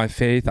enough in my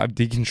faith. I've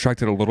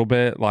deconstructed a little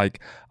bit. Like,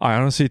 I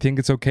honestly think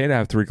it's okay to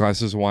have 3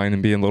 glasses of wine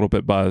and be a little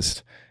bit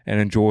buzzed and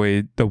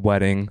enjoy the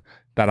wedding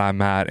that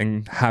I'm at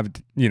and have,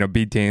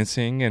 be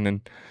dancing and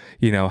then,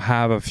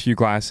 have a few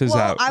glasses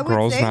Well, I at would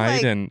girls' say, night,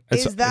 like, and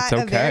is that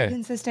it's a very okay.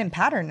 consistent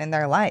pattern in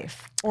their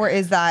life? Or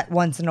is that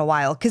once in a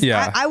while? Because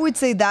Yeah. I would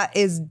say that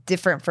is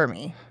different for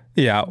me.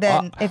 Yeah.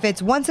 Then if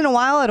it's once in a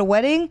while at a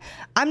wedding,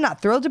 I'm not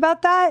thrilled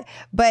about that.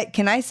 But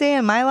can I say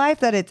in my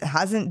life that it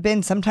hasn't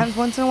been sometimes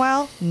once in a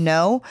while?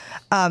 No.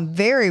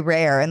 Very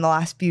rare in the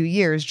last few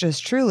years,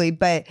 just truly.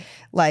 But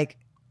like,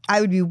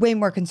 I would be way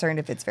more concerned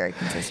if it's very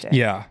consistent.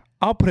 Yeah.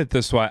 I'll put it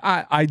this way.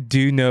 I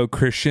do know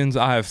Christians.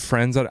 I have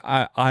friends that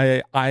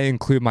I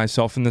include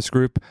myself in this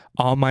group.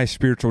 On my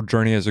spiritual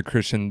journey as a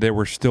Christian, there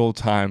were still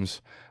times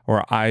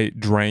where I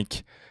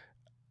drank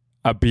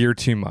a beer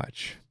too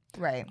much.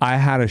 Right. I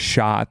had a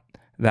shot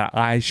that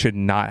I should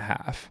not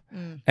have.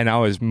 And I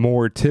was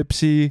more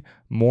tipsy,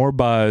 more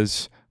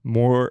buzz,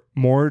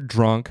 more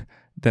drunk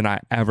than I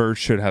ever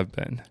should have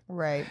been.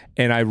 Right.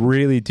 And I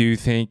really do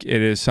think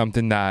it is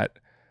something that,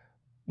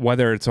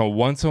 whether it's a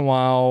once in a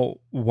while,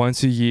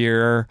 once a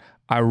year,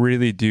 I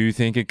really do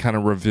think it kind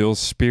of reveals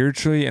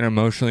spiritually and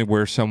emotionally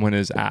where someone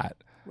is at,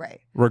 Right.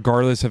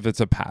 regardless if it's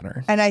a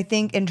pattern. And I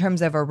think in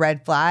terms of a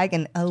red flag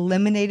and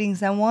eliminating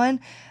someone,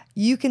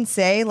 you can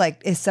say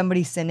like, is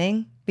somebody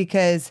sinning?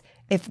 Because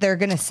if they're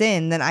going to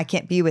sin, then I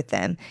can't be with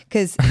them.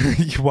 Because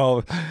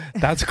Well,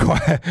 that's quite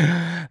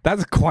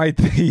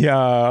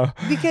the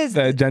because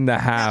the agenda to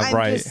have, I'm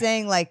right? just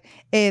saying, like,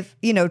 if,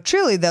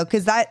 truly though,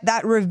 because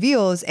that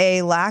reveals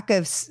a lack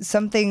of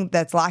something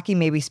that's lacking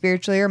maybe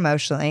spiritually or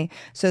emotionally.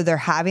 So they're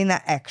having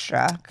that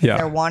extra because Yeah.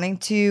 they're wanting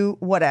to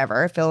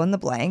whatever, fill in the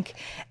blank.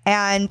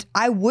 And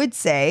I would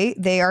say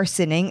they are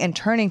sinning and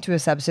turning to a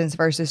substance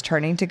versus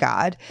turning to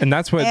God. And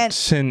that's what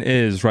sin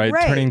is, right?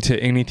 Right. Turning to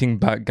anything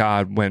but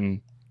God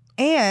when...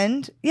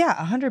 And yeah,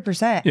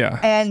 100%. Yeah.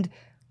 And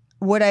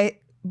what I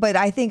But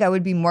I think I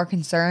would be more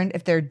concerned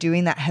if they're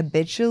doing that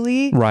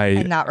habitually, Right.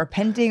 and not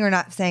repenting or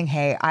not saying,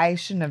 "Hey, I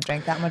shouldn't have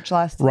drank that much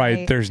last night."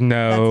 Right. There's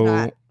no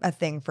That's not a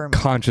thing for me.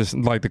 conscious,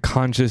 like the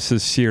conscious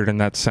is seared in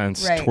that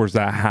sense Right. towards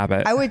that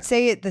habit. I would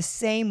say it the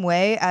same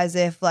way as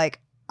if like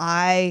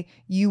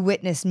you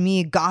witnessed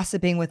me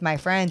gossiping with my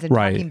friends and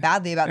Right. talking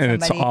badly about And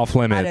it's somebody off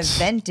out of limits.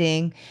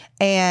 venting,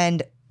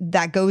 and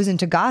that goes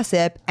into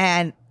gossip,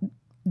 and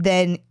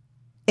then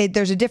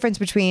there's a difference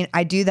between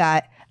I do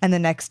that and the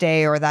next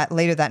day or that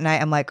later that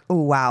night I'm like,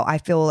 oh wow, I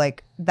feel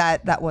like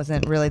that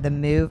wasn't really the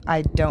move.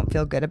 I don't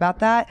feel good about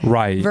that.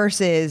 Right.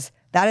 Versus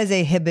that is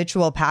a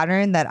habitual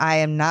pattern that I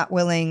am not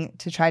willing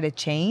to try to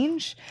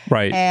change.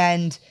 Right.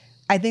 And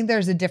I think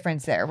there's a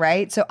difference there,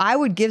 right? So I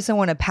would give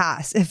someone a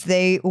pass if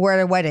they were at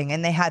a wedding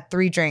and they had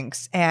 3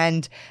 drinks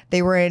and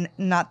they were in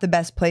not the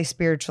best place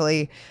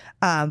spiritually.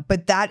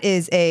 But that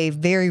is a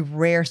very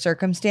rare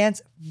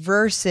circumstance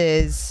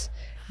versus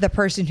the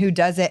person who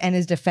does it and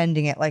is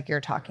defending it like you're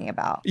talking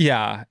about.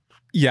 Yeah.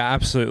 Yeah,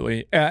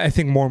 absolutely. I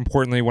think more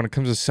importantly, when it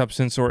comes to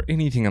substance or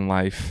anything in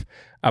life,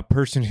 a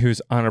person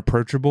who's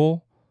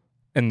unapproachable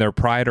in their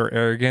pride or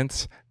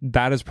arrogance,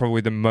 that is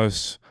probably the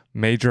most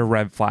major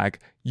red flag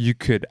you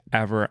could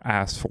ever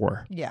ask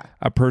for. Yeah.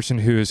 A person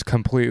who is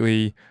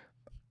completely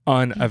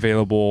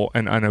unavailable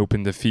and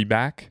unopen to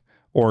feedback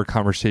or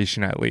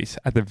conversation, at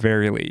the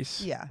very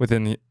least, Yeah.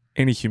 within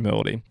any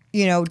humility.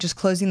 You know, just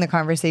closing the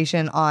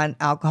conversation on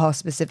alcohol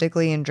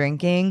specifically and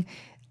drinking,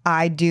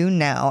 I do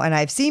know, and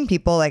I've seen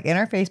people like in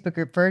our Facebook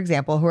group, for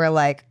example, who are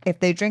like, if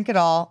they drink at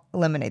all,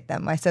 eliminate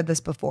them. I said this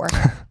before,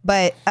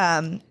 but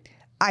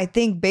I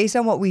think based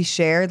on what we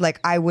shared, like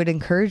I would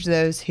encourage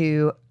those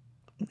who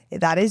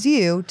that is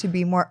you to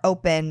be more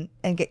open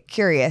and get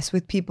curious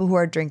with people who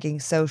are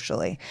drinking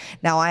socially.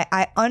 Now,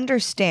 I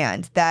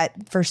understand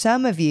that for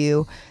some of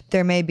you,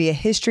 there may be a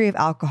history of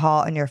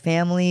alcohol in your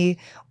family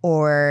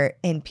or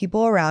in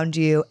people around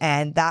you,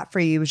 and that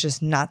for you is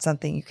just not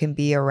something you can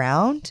be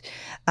around.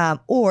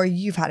 Or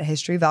you've had a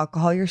history of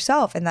alcohol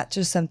yourself, and that's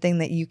just something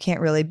that you can't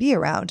really be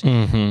around.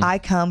 Mm-hmm. I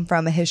come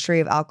from a history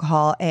of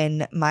alcohol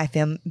in my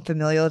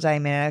familial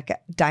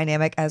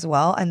dynamic as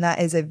well, and that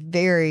is a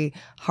very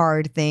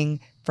hard thing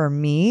for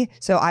me.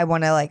 So I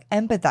want to like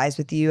empathize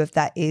with you if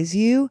that is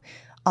you.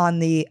 On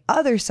the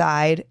other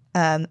side,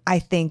 I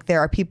think there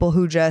are people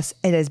who just,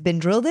 it has been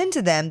drilled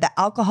into them that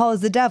alcohol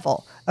is the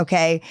devil.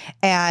 Okay.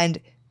 And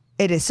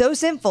it is so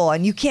sinful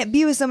and you can't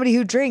be with somebody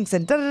who drinks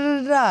and da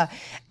da da da.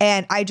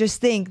 And I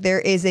just think there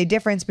is a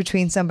difference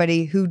between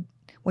somebody who,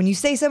 when you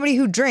say somebody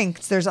who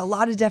drinks, there's a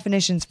lot of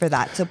definitions for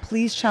that. So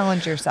please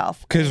challenge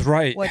yourself. Because,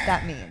 right. What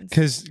that means.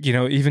 Because,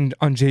 even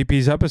on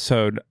JP's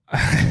episode,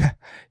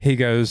 he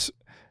goes,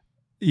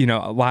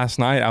 last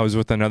night I was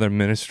with another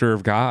minister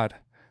of God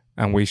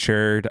and we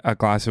shared a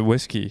glass of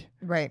whiskey.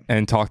 Right.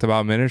 And talked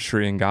about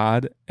ministry and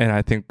God. And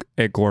I think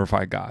it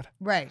glorified God.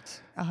 Right.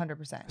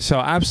 100%. So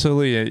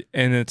absolutely,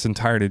 in its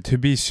entirety, to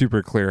be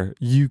super clear,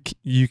 you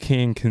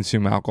can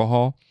consume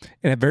alcohol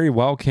and it very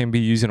well can be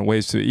used in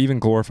ways to even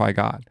glorify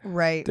God.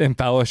 Right. In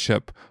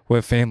fellowship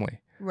with family.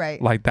 Right.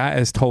 Like that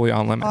is totally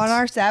on limits. On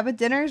our Sabbath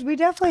dinners, we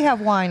definitely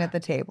have wine at the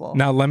table.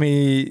 Now, let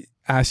me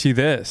ask you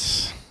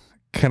this.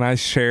 Can I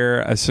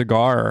share a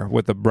cigar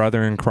with a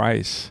brother in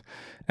Christ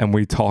and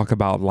we talk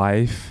about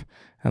life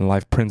and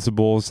life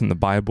principles in the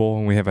Bible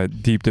and we have a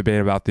deep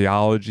debate about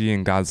theology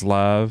and God's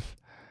love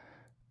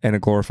and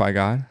it glorify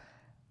God?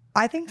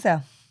 I think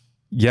so.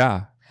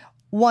 Yeah.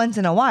 Once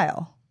in a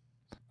while.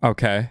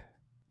 Okay.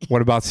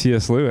 What about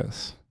C.S.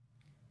 Lewis?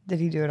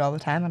 Did he do it all the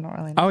time? I don't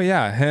really know. Oh,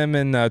 yeah. Him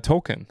and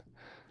Tolkien.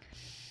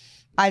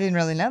 I didn't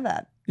really know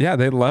that. Yeah,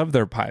 they love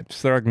their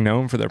pipes. They're like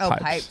known for their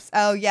pipes.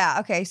 Oh, yeah.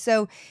 Okay.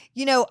 So,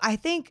 I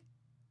think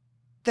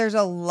there's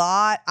a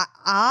lot.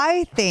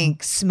 I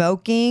think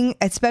smoking,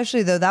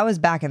 especially though that was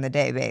back in the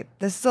day, babe.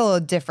 This is a little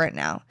different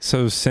now.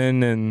 So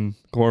sin and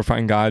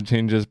glorifying God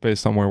changes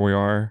based on where we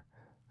are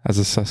as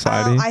a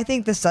society? I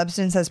think the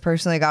substance has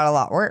personally got a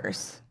lot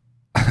worse.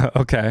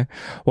 Okay.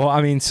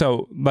 Well,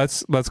 so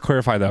let's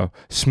clarify though.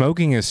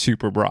 Smoking is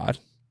super broad.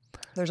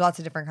 There's lots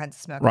of different kinds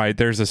of smoking. Right.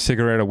 There's a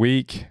cigarette a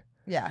week.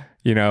 Yeah.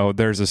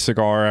 There's a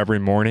cigar every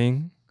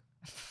morning.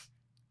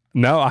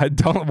 No, I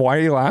don't. Why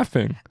are you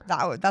laughing?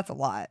 That's a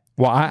lot.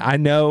 Well, I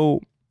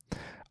know,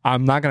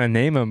 I'm not going to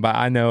name them, but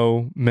I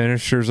know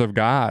ministers of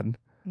God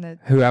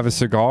who have a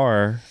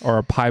cigar or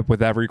a pipe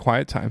with every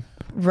quiet time.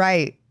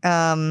 Right.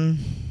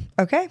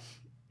 Okay.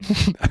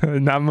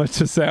 Not much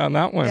to say on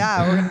that one.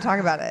 Yeah, we're going to talk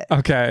about it.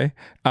 Okay.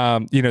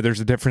 There's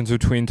a difference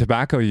between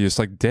tobacco use,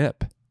 like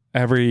dip,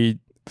 every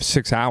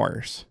 6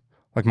 hours,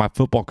 like my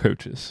football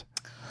coaches.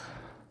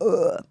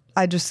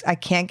 I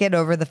can't get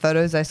over the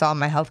photos I saw in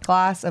my health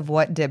class of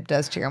what dip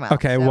does to your mouth.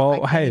 Okay, so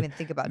well, I can't even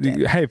think about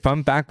dip. Hey,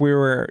 fun fact, we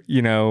were,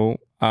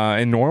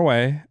 in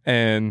Norway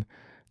and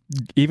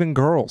even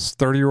girls,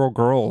 30-year-old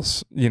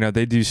girls,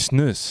 they do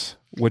snus,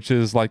 which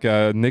is like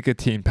a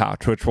nicotine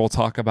pouch, which we'll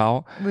talk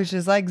about. Which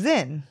is like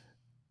Zyn.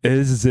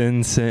 Is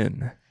in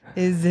sin.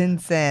 Is in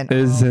sin.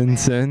 Is in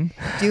sin.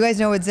 Do you guys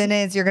know what Zyn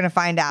is? You're going to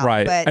find out.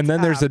 Right. But, and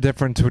then there's a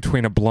difference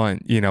between a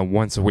blunt,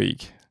 once a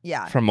week.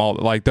 Yeah. From all,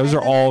 like, those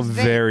And are then all there's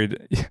vape.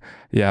 varied.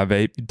 Yeah,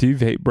 vape. Do you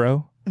vape,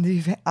 bro?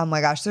 Oh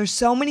my gosh, there's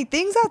so many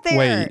things out there.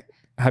 Wait,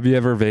 have you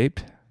ever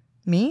vaped?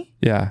 Me?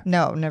 Yeah.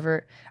 No,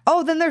 never.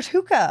 Oh, then there's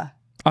hookah.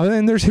 Oh,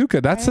 then there's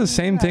hookah. That's I the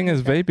same know thing as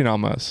hookah. vaping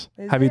almost.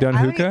 Is Have you it? done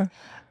I don't hookah?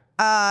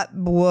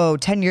 Whoa,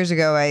 10 years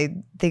ago, I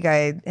think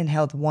I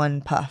inhaled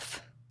one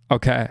puff.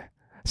 Okay.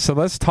 So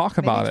let's talk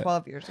Maybe about it.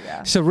 12 years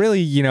ago. So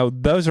really,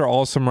 those are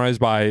all summarized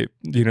by,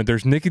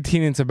 there's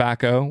nicotine and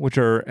tobacco, which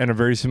are in a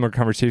very similar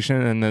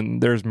conversation. And then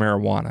there's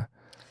marijuana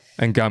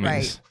and gummies,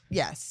 Right.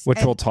 Yes. which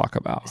And we'll talk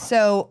about.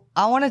 so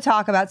I want to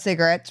talk about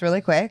cigarettes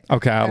really quick.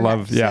 Okay. I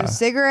love, yeah. So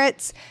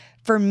cigarettes,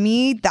 for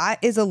me, that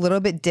is a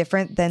little bit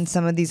different than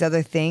some of these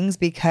other things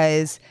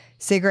because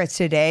cigarettes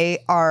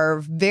today are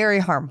very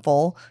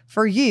harmful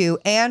for you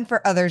and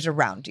for others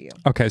around you.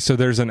 Okay. So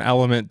there's an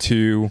element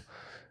to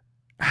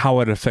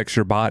how it affects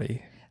your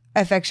body.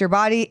 Affects your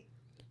body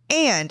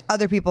and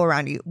other people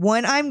around you.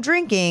 When I'm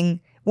drinking,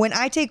 when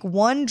I take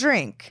one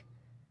drink,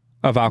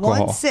 Of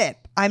alcohol. one sip,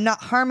 I'm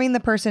not harming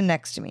the person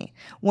next to me.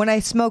 When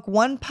I smoke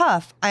one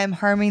puff, I am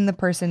harming the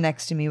person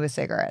next to me with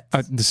cigarettes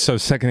So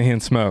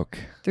secondhand smoke.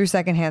 through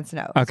secondhand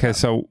smoke. Okay.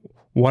 So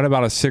what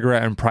about a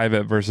cigarette in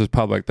private versus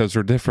public? Those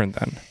are different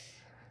then.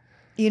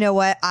 You know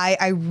what?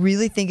 I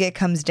really think it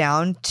comes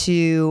down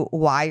to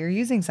why you're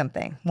using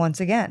something once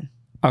again.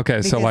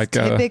 Okay. So Because like,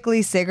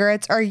 typically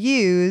cigarettes are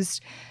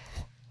used,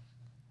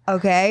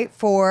 okay,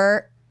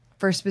 for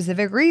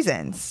specific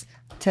reasons.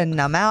 To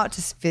numb out,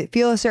 to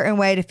feel a certain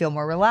way, to feel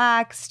more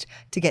relaxed,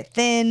 to get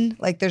thin.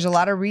 Like there's a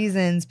lot of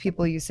reasons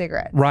people use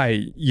cigarettes.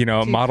 right.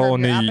 A model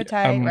curb in your the,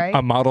 appetite, right?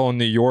 a model in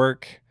New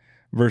York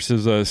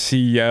versus a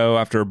CEO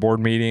after a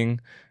board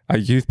meeting, a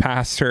youth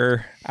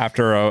pastor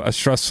after a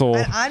stressful.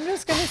 And I'm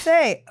just going to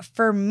say,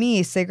 for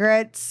me,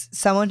 cigarettes,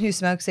 someone who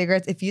smokes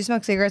cigarettes, if you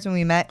smoke cigarettes when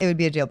we met, it would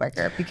be a deal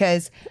breaker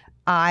because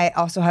I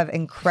also have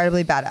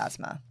incredibly bad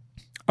asthma.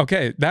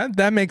 Okay,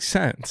 that makes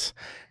sense.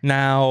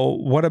 Now,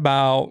 what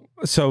about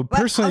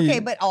personally? Okay,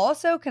 but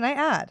also, can I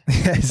add?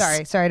 Yes.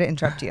 Sorry to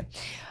interrupt you.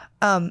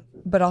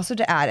 But also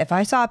to add, if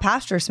I saw a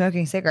pastor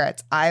smoking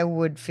cigarettes, I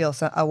would feel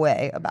a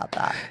way about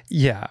that.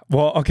 Yeah.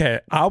 Well,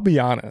 okay. I'll be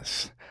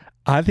honest.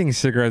 I think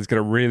cigarettes get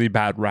a really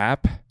bad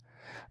rap,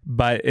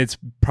 but it's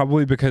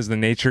probably because the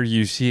nature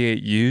you see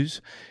it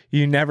used.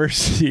 You never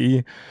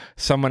see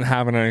someone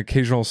having an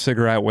occasional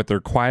cigarette with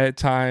their quiet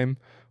time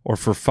or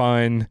for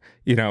fun,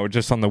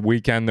 just on the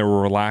weekend they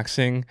were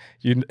relaxing.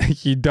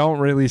 You don't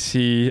really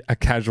see a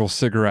casual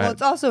cigarette. Well,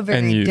 it's also very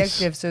in use.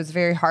 addictive, so it's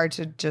very hard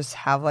to just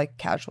have like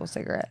casual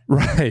cigarette.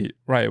 Right.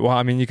 Well,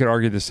 I mean, you could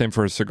argue the same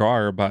for a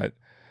cigar, but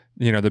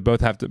they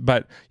both have to.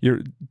 But your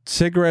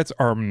cigarettes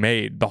are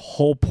made. The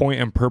whole point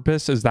and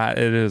purpose is that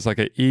it is like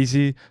an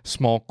easy,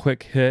 small,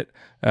 quick hit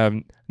of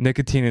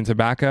nicotine and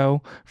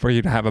tobacco for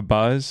you to have a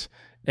buzz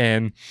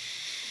and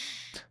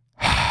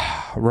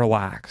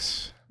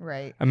relax.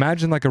 Right.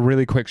 Imagine like a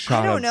really quick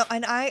shot. I don't know.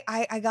 And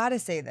I gotta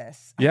say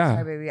this. I'm Yeah.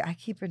 sorry, baby. I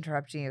keep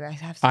interrupting you. I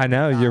have I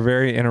know you're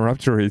very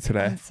interruptory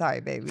today. I'm sorry,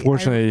 baby.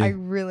 Fortunately, I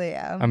really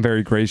am. I'm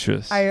very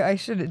gracious. I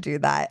shouldn't do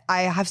that.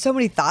 I have so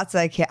many thoughts that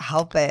I can't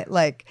help it.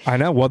 Like, I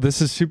know. Well,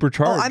 this is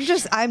supercharged.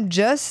 I'm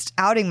just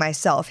outing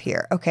myself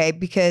here, okay?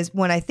 Because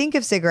when I think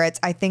of cigarettes,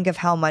 I think of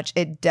how much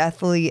it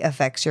deathly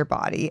affects your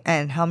body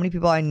and how many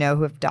people I know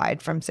who have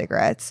died from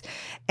cigarettes,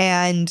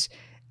 and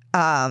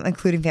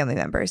including family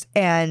members.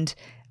 And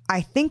I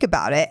think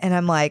about it and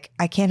I'm like,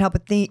 I can't help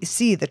but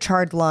see the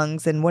charred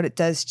lungs and what it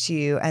does to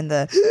you and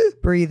the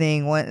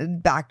breathing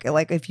back,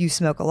 like if you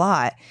smoke a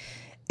lot.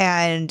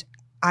 And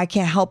I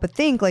can't help but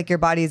think like your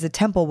body is a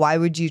temple. Why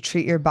would you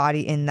treat your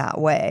body in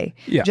that way?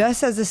 Yeah.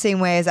 Just as the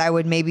same way as I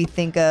would maybe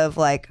think of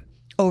like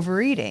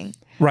overeating.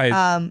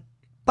 Right.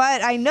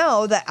 But I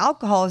know that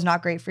alcohol is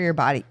not great for your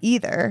body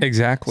either.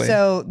 Exactly.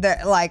 So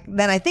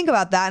then I think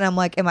about that and I'm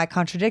like, am I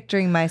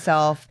contradicting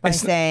myself by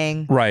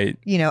saying, right.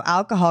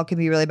 Alcohol can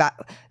be really bad.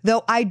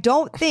 Though I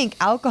don't think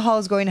alcohol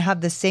is going to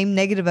have the same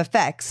negative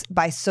effects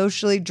by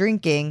socially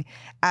drinking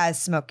as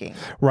smoking.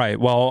 Right.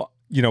 Well,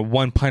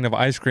 1 pint of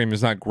ice cream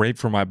is not great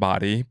for my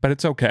body, but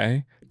it's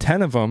okay.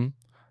 10 of them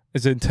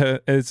is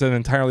an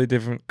entirely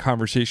different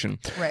conversation.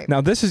 Right.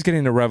 Now, this is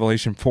getting to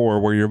Revelation 4,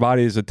 where your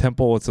body is a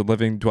temple. It's a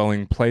living,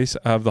 dwelling place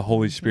of the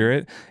Holy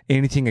Spirit.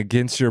 Anything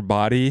against your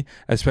body,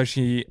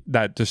 especially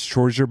that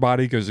destroys your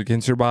body, goes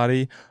against your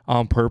body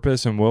on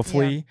purpose and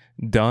willfully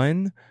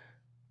done.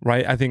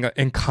 Right. I think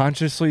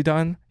unconsciously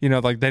done,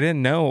 like they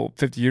didn't know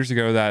 50 years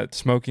ago that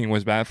smoking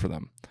was bad for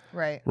them.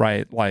 Right.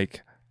 Right.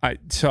 Like,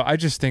 so I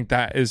just think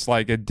that is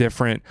like a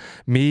different,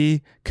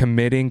 me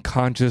committing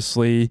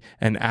consciously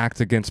an act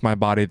against my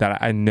body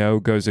that I know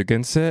goes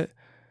against it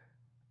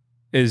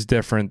is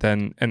different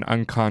than an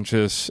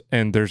unconscious,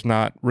 and there's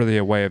not really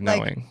a way of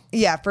knowing.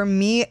 Yeah, for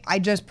me, I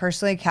just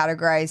personally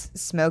categorize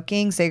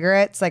smoking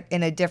cigarettes like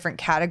in a different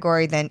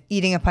category than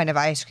eating a pint of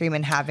ice cream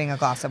and having a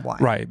glass of wine.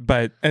 Right.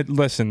 But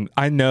listen,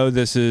 I know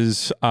this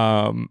is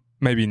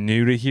maybe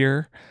new to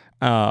hear,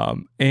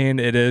 and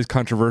it is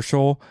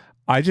controversial.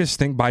 I just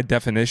think by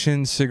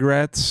definition,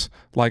 cigarettes,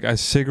 like a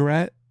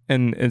cigarette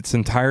in its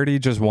entirety,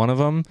 just one of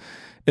them,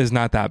 is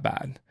not that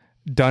bad.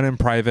 done in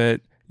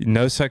private,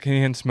 no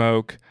secondhand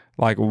smoke.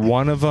 Like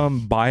one of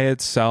them by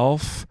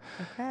itself.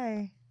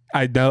 Okay.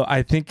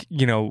 I think,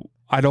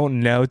 I don't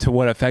know to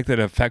what effect it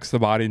affects the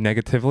body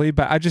negatively,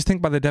 but I just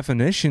think by the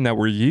definition that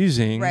we're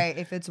using. Right.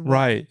 If it's one.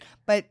 Right.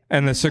 But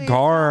and the usually it's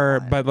cigar,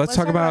 not one. but let's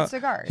talk about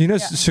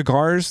cigars.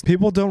 Cigars,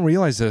 people don't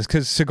realize this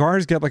because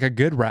cigars get like a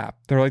good rap.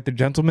 They're like the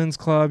gentleman's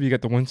club. You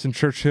got the Winston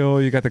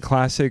Churchill, you got the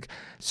classic.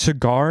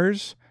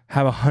 Cigars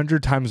have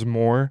 100 times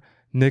more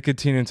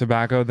nicotine and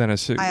tobacco than a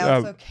I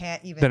also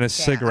can't even than a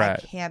stand.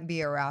 cigarette. I can't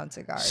be around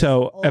cigars.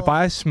 So if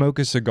I smoke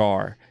a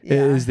cigar, it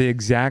Yeah. is the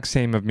exact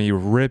same of me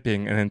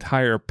ripping an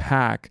entire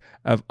pack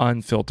of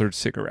unfiltered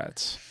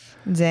cigarettes.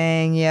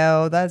 Dang,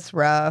 yo, that's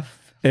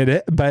rough.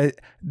 But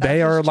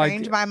they are like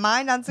changed my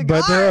mind on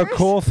cigars. But they're a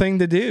cool thing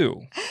to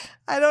do.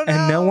 I don't know.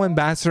 And no one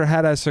bats their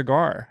head at a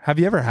cigar. Have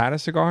you ever had a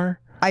cigar?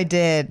 I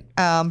did.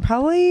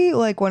 Probably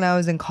like when I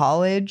was in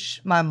college,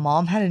 my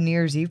mom had a New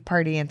Year's Eve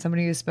party and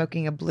somebody was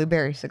smoking a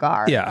blueberry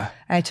cigar. Yeah.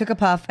 And I took a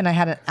puff and I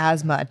had an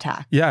asthma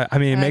attack. Yeah, I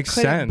mean, And it I makes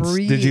couldn't sense.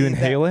 Did you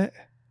inhale it?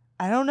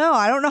 I don't know.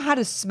 I don't know how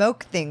to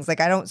smoke things.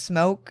 Like I don't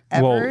smoke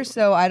ever,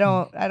 so I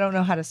don't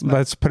know how to smoke.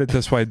 Let's put it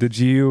this way. Did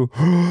you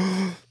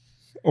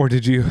or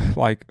did you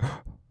like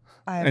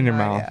I have in your no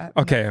mouth? idea.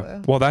 No Okay.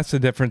 clue. Well, that's the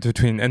difference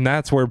between, and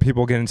that's where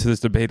people get into this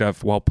debate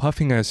of, well,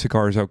 puffing a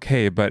cigar is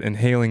okay, but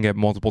inhaling it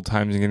multiple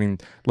times and getting,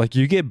 like,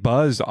 you get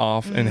buzzed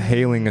off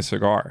inhaling a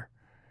cigar.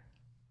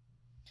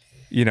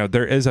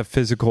 There is a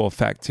physical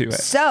effect to it.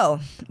 So,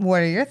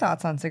 what are your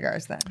thoughts on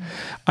cigars then?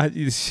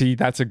 You see,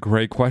 that's a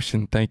great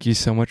question. Thank you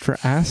so much for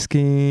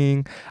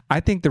asking.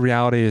 I think the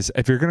reality is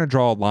if you're going to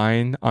draw a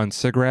line on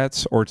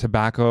cigarettes or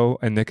tobacco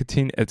and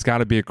nicotine, it's got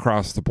to be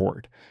across the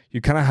board. You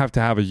kind of have to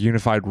have a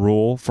unified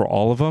rule for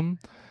all of them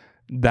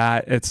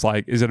that it's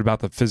like, is it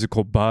about the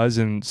physical buzz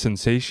and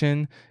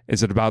sensation?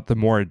 Is it about the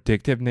more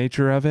addictive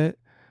nature of it?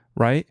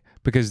 Right?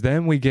 Because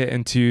then we get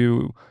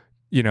into...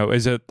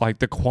 is it like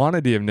the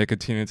quantity of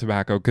nicotine and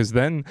tobacco? Because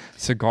then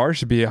cigars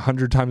should be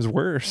 100 times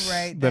worse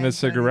than a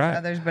cigarette.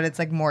 Others, but it's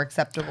like more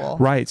acceptable.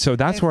 Right. So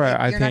that's where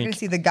I you're not going think. to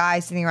see the guy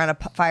sitting around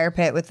a fire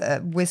pit with a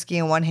whiskey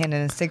in one hand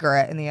and a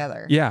cigarette in the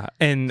other. Yeah.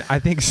 And I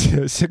think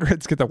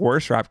cigarettes get the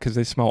worst rap because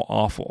they smell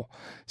awful.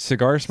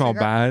 Cigars smell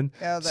bad.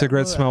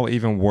 Cigarettes smell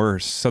even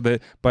worse.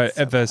 But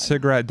if a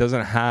cigarette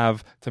doesn't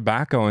have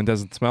tobacco and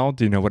doesn't smell,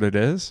 do you know what it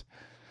is?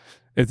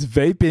 It's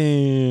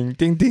vaping.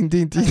 Ding, ding,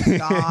 ding, ding.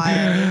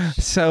 Gosh.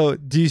 So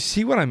do you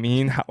see what I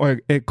mean? How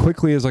it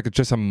quickly is like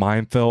just a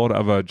minefield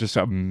of just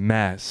a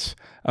mess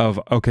of,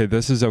 okay,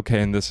 this is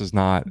okay and this is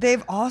not.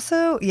 They've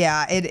also,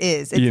 yeah, it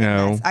is. It's a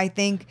mess. I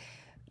think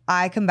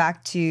I come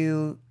back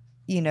to,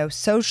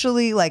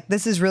 socially, like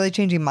this is really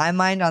changing my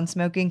mind on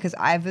smoking because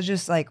I was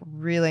just like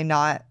I'm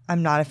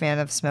not a fan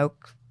of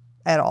smoke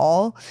at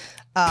all.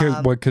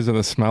 Because of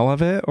the smell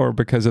of it or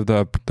because of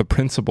the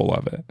principle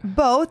of it?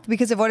 Both,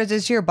 because of what it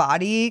does to your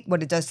body,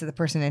 what it does to the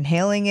person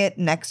inhaling it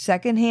next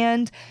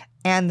secondhand,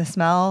 and the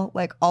smell,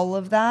 like all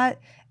of that,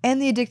 and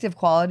the addictive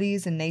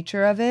qualities and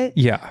nature of it.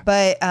 Yeah.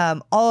 But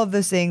all of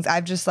those things,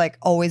 I've just like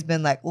always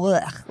been like,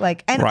 ugh.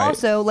 Like, and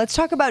also let's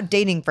talk about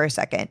dating for a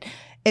second.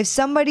 If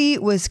somebody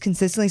was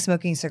consistently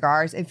smoking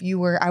cigars,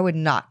 I would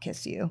not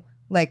kiss you.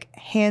 Like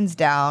hands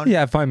down.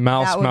 Yeah, if my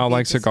mouth smelled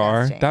like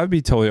cigar, disgusting. that would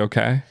be totally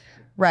okay.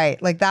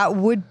 Right. Like that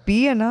would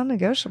be a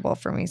non-negotiable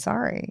for me.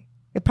 Sorry.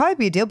 It'd probably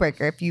be a deal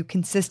breaker if you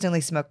consistently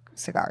smoke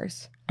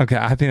cigars. Okay.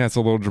 I think that's a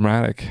little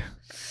dramatic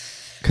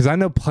because I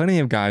know plenty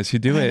of guys who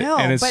do it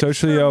and it's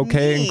socially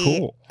okay and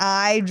cool.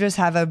 I just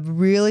have a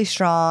really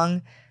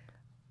strong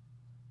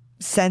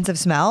sense of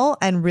smell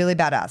and really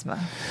bad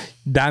asthma.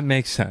 That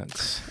makes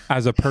sense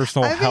as a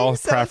personal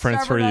health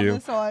preference for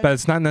you. But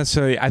it's not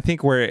necessarily, I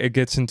think where it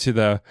gets into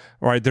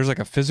there's like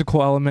a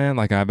physical element,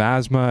 like I have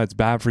asthma, it's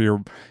bad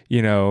for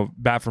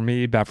bad for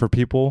me, bad for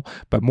people.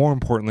 But more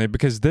importantly,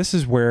 because this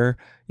is where,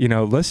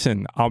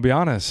 listen, I'll be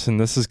honest, and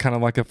this is kind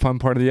of like a fun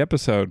part of the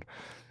episode.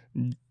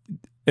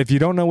 If you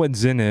don't know what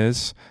Zyn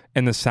is,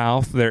 in the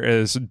South, there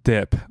is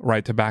dip,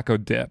 right? Tobacco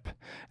dip.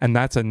 And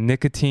that's a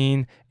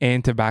nicotine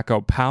and tobacco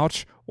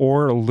pouch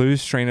or a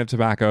loose strain of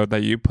tobacco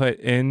that you put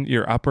in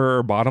your upper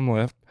or bottom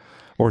lip.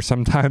 Or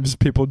sometimes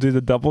people do the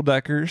double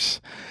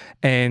deckers.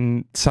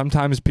 And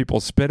sometimes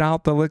people spit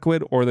out the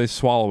liquid or they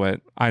swallow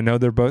it. I know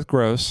they're both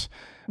gross,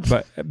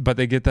 but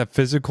they get that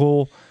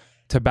physical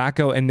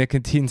tobacco and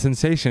nicotine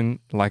sensation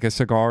like a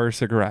cigar or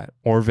cigarette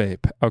or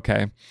vape.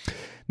 Okay.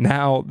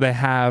 Now they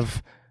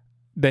have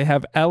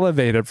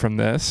elevated from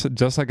this,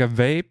 just like a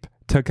vape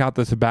took out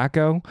the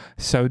tobacco,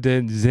 so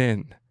did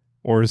Zyn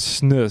or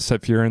snus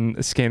if you're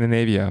in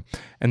Scandinavia.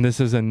 And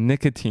this is a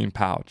nicotine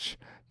pouch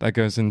that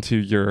goes into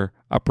your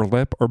upper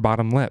lip or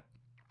bottom lip.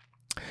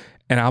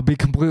 And I'll be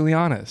completely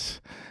honest,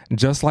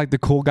 just like the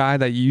cool guy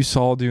that you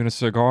saw doing a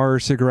cigar or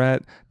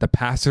cigarette, the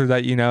pastor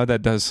that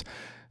that does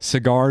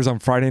cigars on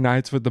Friday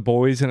nights with the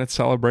boys and it's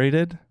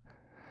celebrated,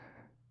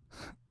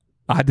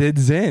 I did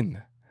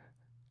Zyn.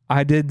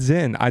 I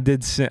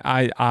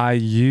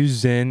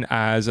use Zyn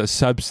as a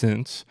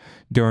substance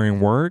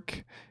during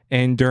work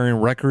and during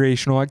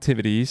recreational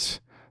activities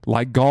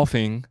like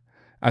golfing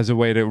as a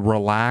way to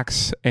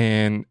relax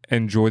and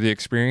enjoy the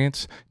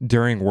experience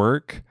during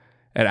work.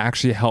 It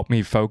actually helped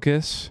me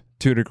focus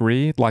to a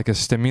degree, like a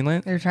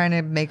stimulant. You're trying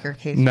to make your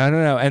case.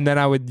 No. And then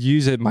I would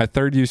use it, my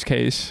third use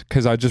case,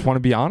 because I just want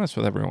to be honest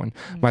with everyone.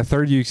 My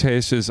third use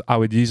case is I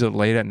would use it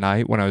late at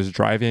night when I was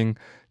driving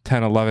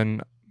 10,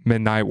 11,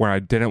 midnight, where I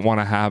didn't want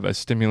to have a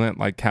stimulant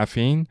like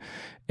caffeine,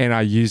 and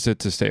I used it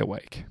to stay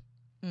awake.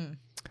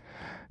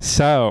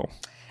 So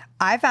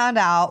I found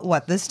out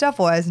what this stuff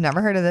was.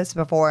 Never heard of this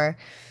before.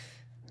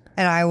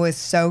 And I was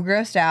so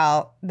grossed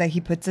out that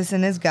he puts this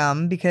in his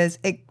gum because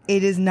it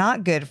is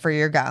not good for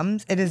your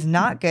gums. It is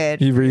not good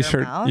for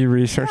your mouth. You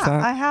researched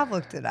that? I have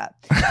looked it up.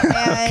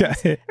 And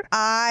Okay.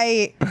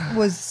 I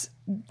was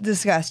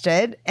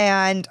disgusted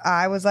and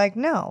I was like,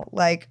 no,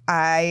 like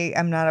I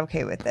am not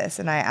okay with this.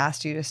 And I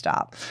asked you to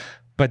stop.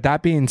 But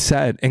that being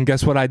said, and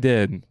guess what I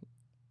did?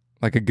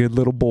 Like a good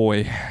little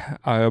boy,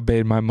 I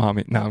obeyed my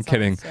mommy. No, I'm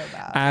kidding. So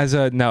bad.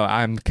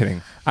 I'm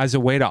kidding. As a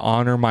way to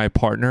honor my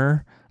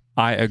partner,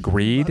 I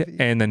agreed,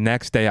 and the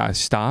next day I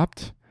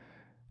stopped.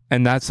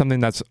 And that's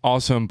something that's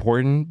also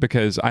important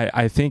because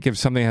I think if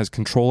something has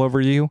control over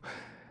you,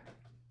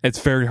 it's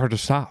very hard to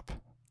stop.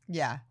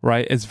 Yeah.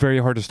 Right? It's very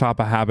hard to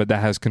stop a habit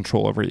that has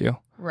control over you.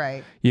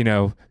 Right. You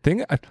know,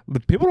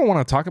 people don't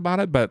want to talk about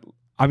it, but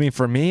I mean,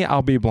 for me,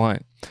 I'll be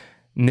blunt.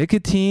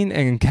 Nicotine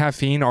and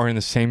caffeine are in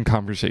the same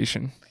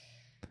conversation.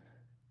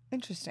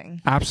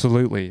 Interesting.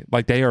 Absolutely.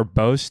 Like they are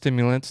both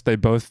stimulants. They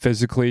both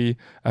physically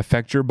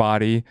affect your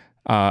body,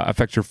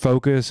 affect your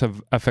focus,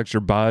 affect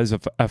your buzz,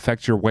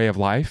 affect your way of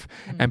life.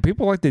 And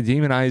people like to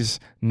demonize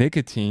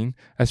nicotine,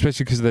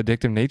 especially because of the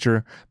addictive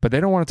nature, but they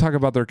don't want to talk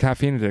about their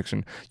caffeine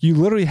addiction. You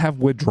literally have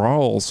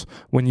withdrawals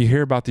when you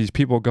hear about these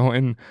people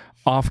going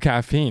off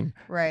caffeine.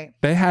 Right.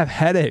 They have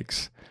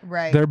headaches.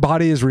 Right. Their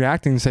body is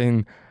reacting,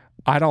 saying,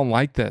 I don't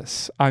like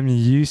this. I'm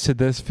used to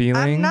this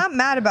feeling. I'm not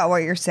mad about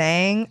what you're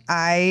saying.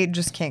 I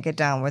just can't get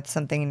down with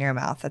something in your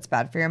mouth that's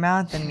bad for your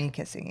mouth and me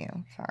kissing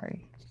you.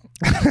 Sorry.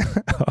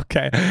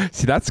 Okay.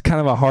 See, that's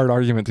kind of a hard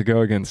argument to go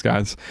against,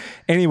 guys.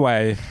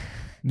 Anyway,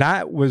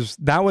 that was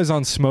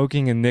on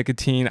smoking and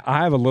nicotine.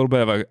 I have a little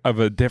bit of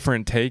a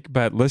different take,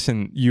 but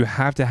listen, you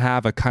have to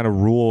have a kind of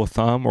rule of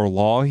thumb or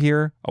law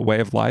here, a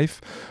way of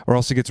life, or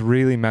else it gets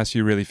really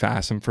messy really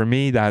fast. And for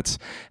me, that's,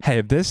 hey,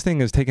 if this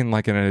thing is taking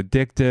like an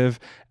addictive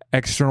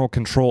external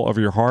control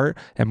over your heart,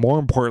 and more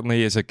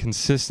importantly is a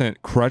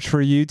consistent crutch for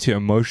you to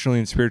emotionally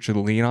and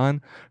spiritually lean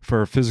on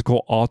for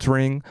physical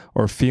altering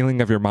or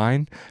feeling of your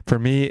mind, for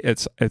me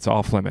it's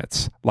off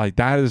limits. Like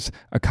that is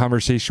a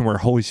conversation where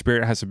Holy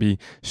Spirit has to be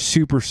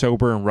super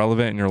sober and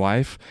relevant in your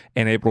life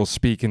and able to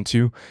speak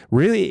into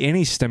really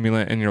any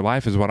stimulant in your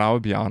life is what I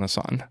would be honest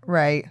on.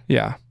 Right.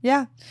 Yeah.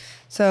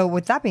 So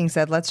with that being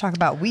said, let's talk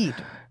about weed.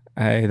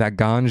 Hey, that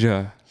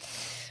ganja.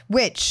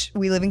 Which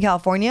we live in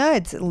California.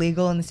 It's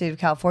legal in the state of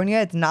California.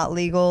 It's not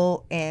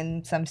legal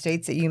in some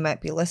states that you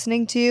might be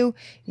listening to.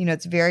 You know,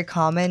 it's very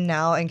common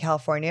now in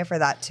California for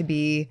that to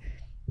be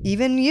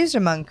even used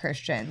among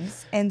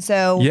Christians. And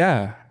so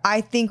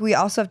I think we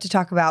also have to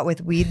talk about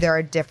with weed, there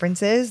are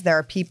differences. There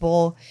are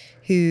people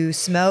who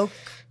smoke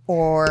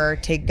or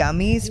take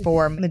gummies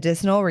for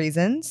medicinal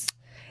reasons.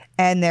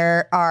 And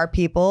there are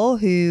people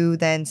who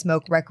then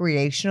smoke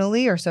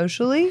recreationally or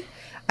socially.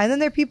 And then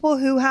there are people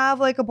who have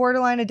like a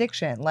borderline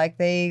addiction, like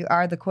they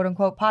are the quote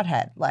unquote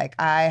pothead. Like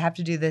I have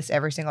to do this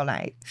every single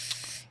night,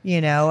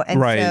 you know? And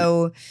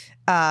so,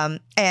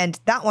 and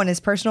that one is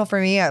personal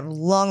for me. A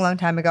long, long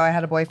time ago, I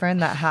had a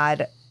boyfriend that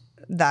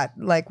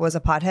was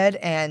a pothead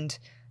and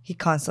he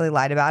constantly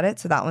lied about it.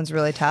 So that one's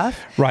really tough.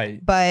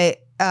 Right.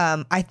 But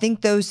I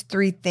think those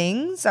three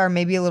things are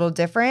maybe a little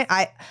different.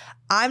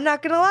 I'm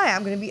not going to lie.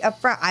 I'm going to be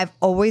upfront. I've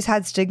always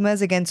had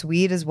stigmas against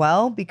weed as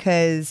well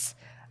because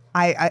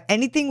I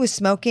anything with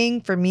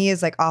smoking for me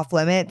is like off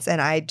limits,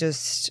 and I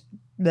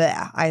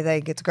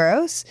think it's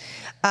gross.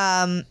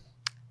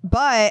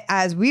 But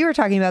as we were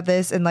talking about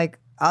this and like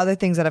other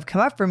things that have come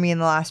up for me in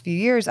the last few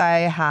years, I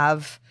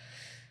have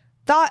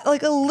thought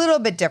like a little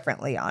bit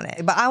differently on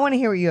it. But I want to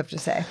hear what you have to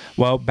say.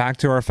 Well, back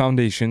to our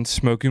foundation,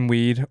 smoking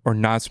weed or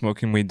not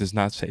smoking weed does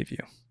not save you.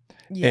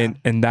 Yeah.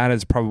 And that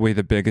is probably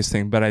the biggest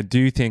thing. But I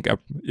do think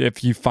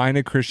if you find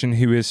a Christian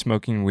who is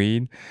smoking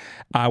weed,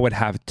 I would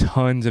have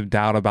tons of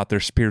doubt about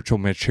their spiritual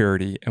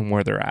maturity and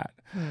where they're at.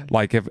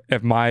 Like if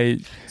my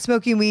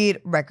smoking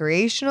weed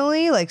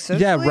recreationally, like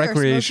socially,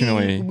 recreationally, or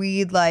smoking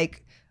weed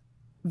like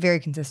very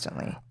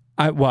consistently.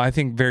 I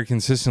think very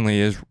consistently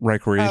is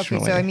recreationally.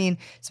 Okay, so I mean,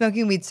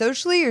 smoking weed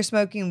socially or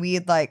smoking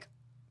weed like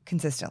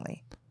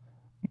consistently.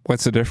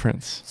 What's the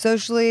difference?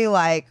 Socially,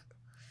 like.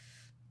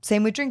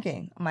 Same with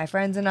drinking. My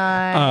friends and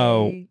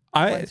I,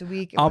 once a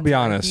week. I'll be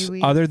honest,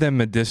 other than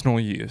medicinal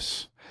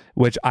use,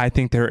 which I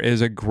think there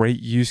is a great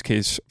use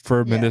case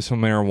for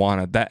medicinal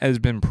marijuana that has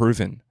been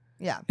proven.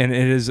 Yeah. And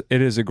it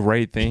is a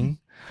great thing.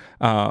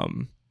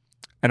 And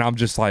I'm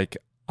just like,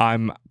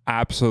 I'm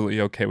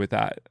absolutely okay with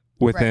that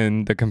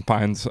within the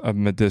confines of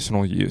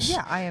medicinal use.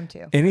 Yeah, I am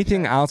too.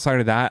 Anything outside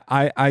of that,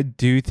 I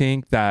do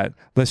think that,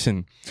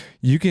 listen,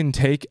 you can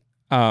take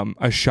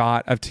a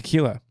shot of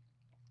tequila.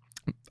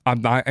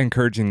 I'm not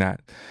encouraging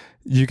that.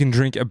 You can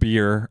drink a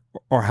beer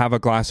or have a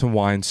glass of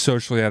wine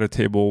socially at a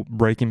table,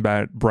 breaking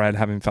bread,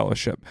 having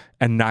fellowship,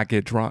 and not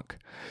get drunk.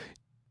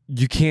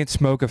 You can't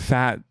smoke a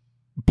fat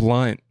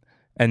blunt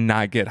and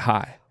not get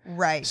high.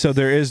 Right. So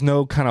there is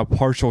no kind of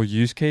partial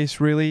use case,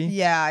 really.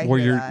 Yeah, I where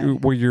hear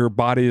where your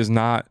body is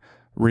not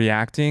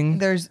reacting.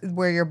 There's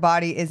where your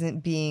body isn't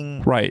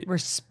being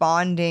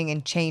responding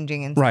and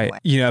changing in some way.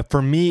 You know,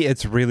 for me,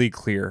 it's really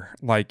clear.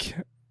 Like,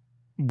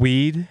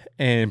 weed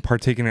and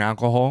partaking in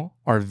alcohol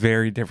are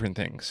very different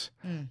things,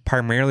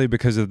 primarily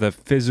because of the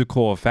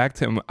physical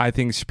effect and I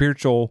think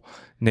spiritual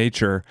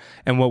nature.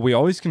 And what we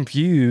always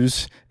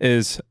confuse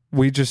is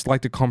we just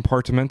like to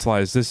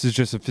compartmentalize. This is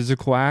just a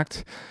physical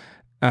act.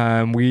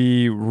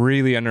 We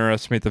really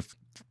underestimate the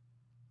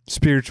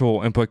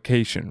spiritual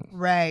implication.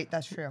 Right,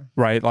 that's true.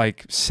 Right,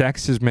 like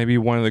sex is maybe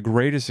one of the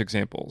greatest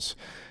examples.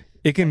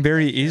 It can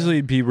very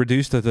easily be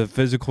reduced to the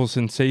physical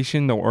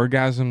sensation, the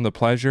orgasm, the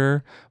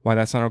pleasure. Why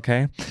that's not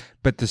okay.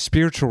 But the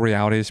spiritual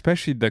reality,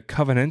 especially the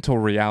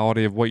covenantal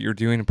reality of what you're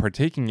doing and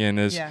partaking in,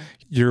 is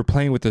you're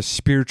playing with a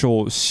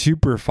spiritual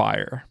super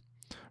fire,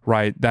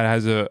 right? That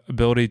has the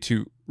ability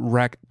to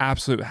wreak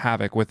absolute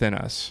havoc within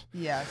us.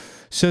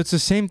 Yes. So it's the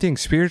same thing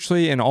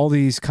spiritually, and all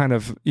these kind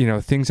of, you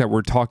know, things that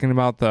we're talking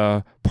about,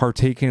 the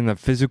partaking in the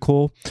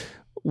physical.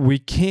 We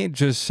can't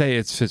just say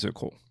it's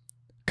physical,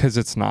 because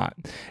it's not.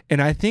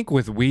 And I think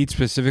with weed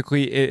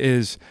specifically,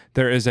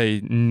 there is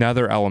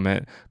another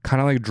element, kind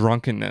of like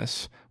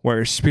drunkenness,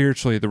 where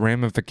spiritually the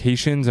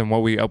ramifications and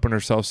what we open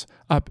ourselves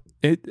up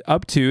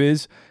to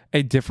is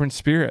a different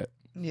spirit.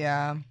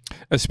 Yeah.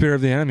 A spirit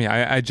of the enemy.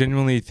 I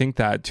genuinely think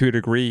that to a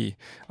degree.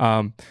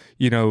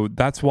 You know,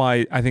 that's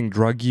why I think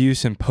drug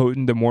use and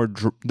potent, the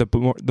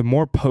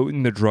more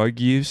potent the drug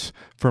use,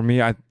 for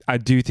me, I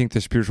do think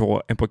the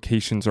spiritual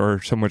implications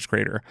are so much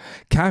greater.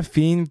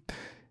 Caffeine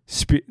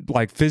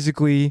like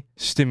physically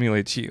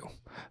stimulates you,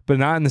 but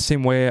not in the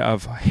same way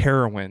of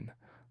heroin,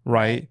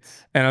 right?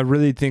 And I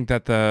really think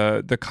that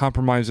the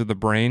compromise of the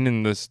brain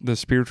and the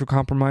spiritual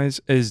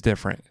compromise is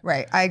different.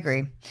 Right, I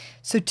agree.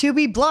 So to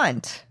be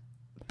blunt,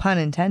 pun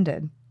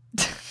intended,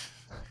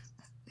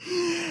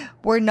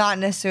 we're not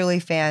necessarily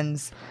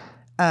fans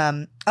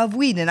of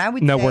weed, and I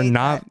would say we're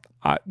not.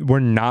 We're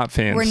not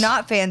fans. We're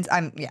not fans.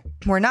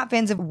 We're not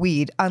fans of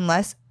weed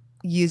unless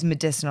used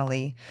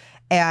medicinally.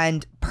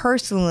 And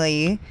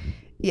personally,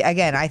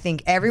 again, I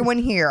think everyone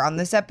here on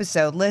this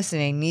episode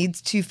listening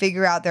needs to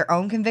figure out their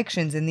own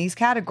convictions in these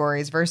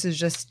categories versus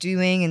just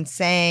doing and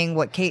saying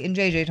what Kate and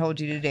JJ told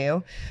you to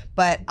do.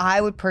 But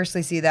I would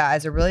personally see that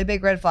as a really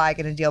big red flag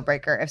and a deal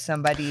breaker if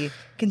somebody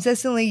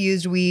consistently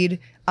used weed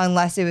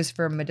unless it was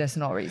for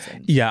medicinal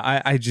reasons. Yeah,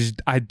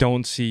 I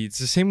don't see. It's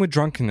the same with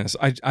drunkenness.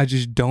 I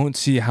just don't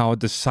see how a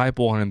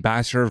disciple and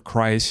ambassador of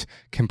Christ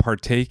can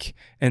partake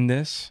in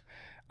this.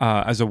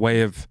 As a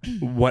way of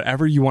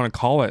whatever you want to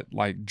call it,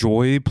 like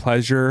joy,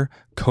 pleasure,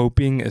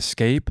 coping,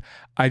 escape.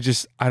 I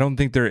don't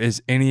think there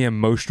is any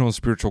emotional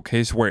spiritual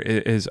case where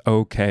it is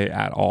okay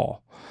at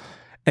all.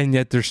 And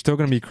yet there's still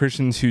going to be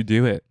Christians who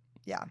do it.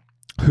 Yeah.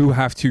 Who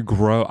have to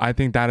grow. I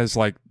think that is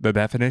like the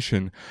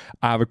definition.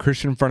 I have a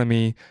Christian in front of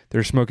me.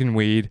 They're smoking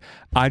weed.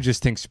 I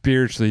just think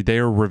spiritually they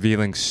are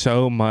revealing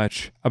so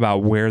much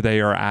about where they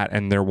are at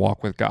in their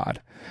walk with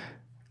God.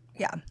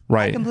 Yeah,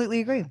 right. I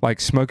completely agree.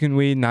 Like smoking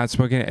weed, not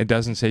smoking it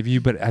doesn't save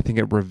you, but I think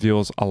it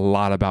reveals a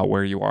lot about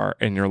where you are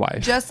in your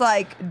life. Just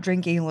like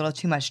drinking a little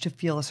too much to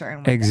feel a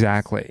certain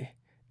way.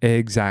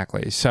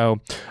 Exactly.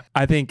 So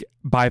I think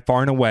by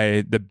far and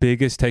away, the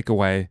biggest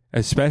takeaway,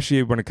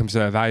 especially when it comes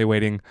to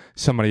evaluating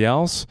somebody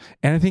else,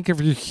 and I think if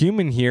you're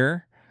human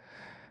here,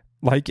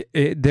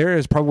 there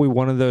is probably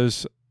one of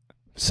those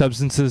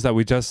substances that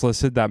we just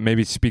listed that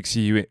maybe speaks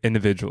to you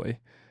individually,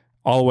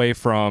 all the way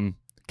from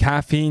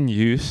caffeine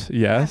use,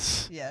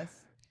 yes,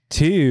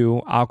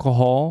 to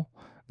alcohol,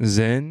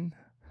 Zen,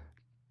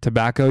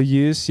 tobacco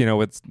use,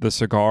 with the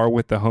cigar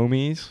with the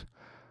homies,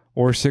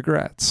 or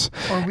cigarettes.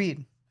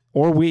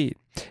 Or weed.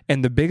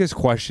 And the biggest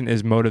question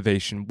is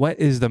motivation. What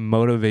is the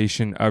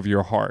motivation of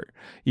your heart?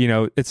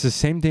 It's the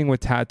same thing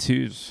with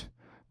tattoos.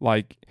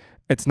 Like,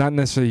 it's not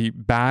necessarily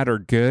bad or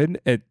good.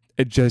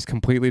 It just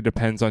completely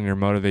depends on your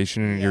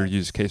motivation and your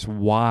use case.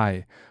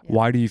 Why? Yeah.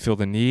 Why do you feel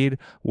the need?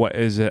 What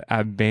is it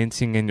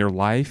advancing in your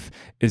life?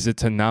 Is it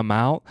to numb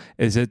out?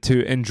 Is it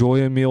to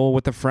enjoy a meal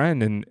with a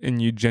friend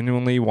and you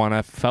genuinely want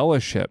a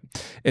fellowship?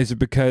 Is it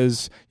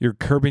because you're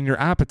curbing your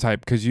appetite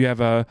because you have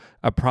a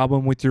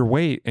problem with your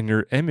weight and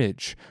your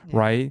image,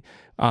 right?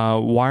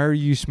 Why are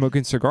you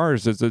smoking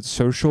cigars? Is it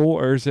social,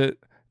 or is it,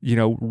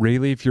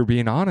 really, if you're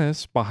being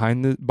honest,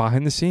 behind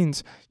the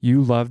scenes,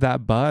 you love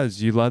that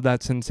buzz. You love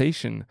that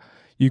sensation.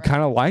 You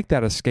kind of like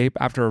that escape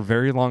after a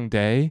very long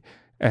day.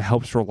 It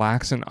helps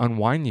relax and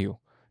unwind you,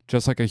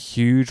 just like a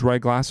huge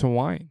red glass of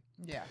wine.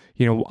 Yeah.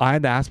 I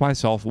had to ask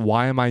myself,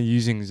 why am I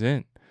using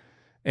Zen?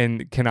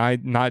 And can I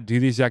not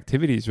do these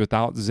activities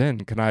without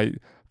Zen? Can I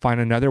find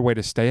another way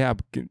to stay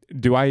up?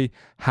 Do I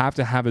have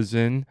to have a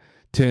Zen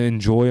to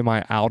enjoy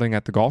my outing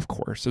at the golf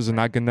course? Is it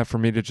not good enough for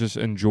me to just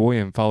enjoy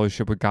and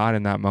fellowship with God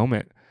in that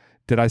moment?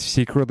 Did I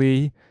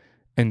secretly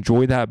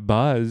enjoy that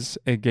buzz.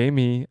 It gave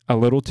me a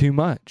little too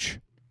much.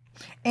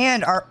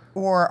 And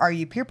are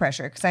you peer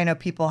pressure? Because I know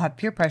people have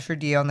peer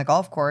pressured you on the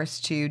golf course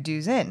to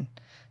do Zen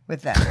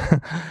with them.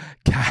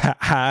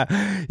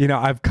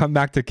 I've come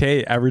back to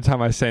Kate every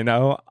time I say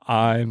no.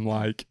 I'm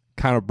like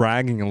kind of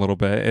bragging a little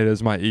bit. It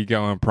is my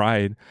ego and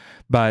pride.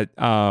 But,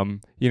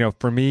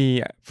 for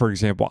me, for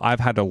example, I've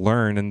had to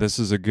learn, and this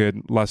is a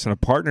good lesson of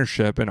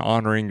partnership and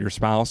honoring your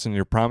spouse and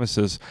your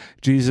promises.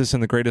 Jesus,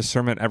 in the greatest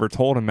sermon ever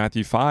told in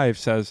Matthew 5,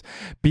 says,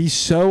 be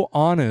so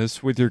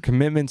honest with your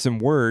commitments and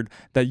word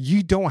that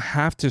you don't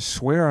have to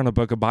swear on a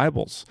book of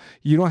Bibles.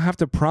 You don't have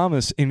to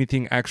promise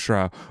anything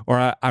extra,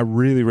 or I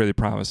really, really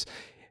promise.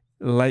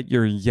 Let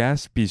your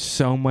yes be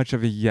so much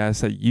of a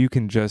yes that you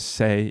can just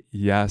say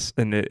yes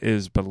and it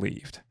is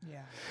believed.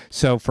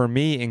 So for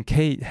me and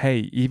Kate,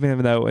 hey,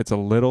 even though it's a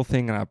little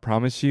thing and I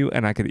promise you,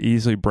 and I could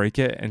easily break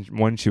it, and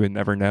one, she would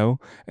never know,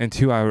 and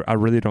two, I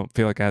really don't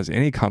feel like it has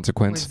any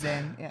consequence.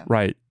 Zen, yeah.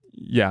 Right.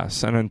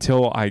 Yes. And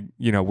until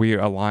we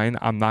align,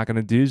 I'm not going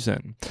to do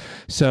Zen.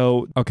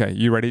 So, okay,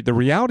 you ready? The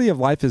reality of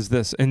life is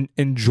this: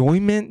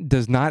 enjoyment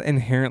does not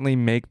inherently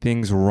make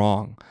things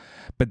wrong.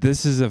 But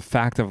this is a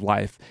fact of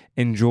life.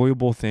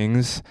 Enjoyable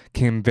things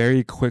can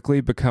very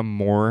quickly become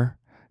more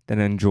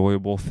than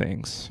enjoyable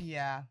things.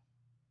 Yeah.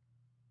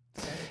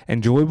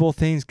 Enjoyable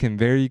things can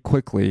very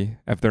quickly,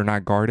 if they're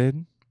not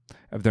guarded,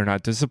 if they're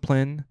not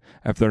disciplined,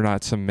 if they're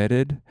not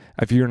submitted,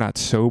 if you're not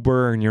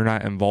sober and you're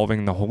not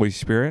involving the Holy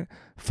Spirit,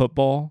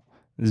 football,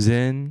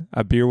 Zen,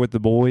 a beer with the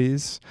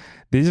boys,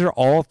 these are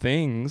all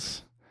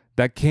things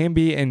that can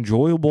be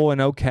enjoyable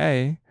and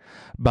okay.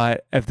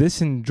 But if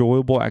this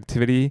enjoyable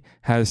activity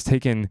has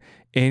taken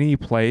any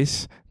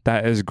place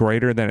that is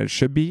greater than it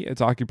should be,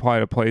 it's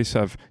occupied a place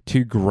of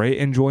too great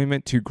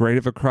enjoyment, too great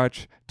of a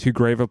crutch, too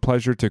great of a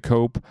pleasure to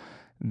cope,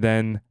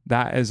 then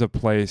that is a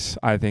place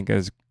I think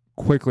has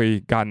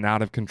quickly gotten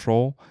out of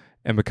control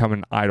and become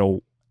an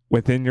idol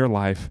within your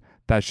life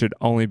that should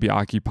only be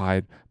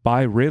occupied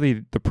by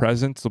really the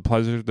presence, the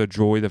pleasure, the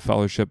joy, the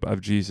fellowship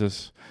of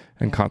Jesus,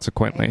 and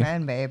consequently.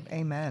 Amen, babe.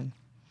 Amen.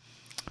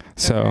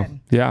 So,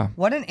 yeah.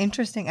 What an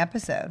interesting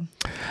episode.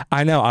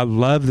 I know. I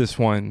love this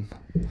one.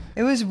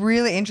 It was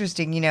really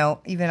interesting.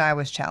 Even I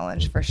was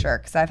challenged for sure,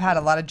 because I've had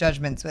a lot of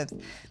judgments with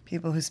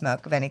people who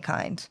smoke of any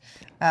kind.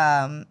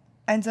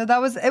 And so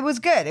it was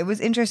good. It was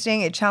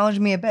interesting. It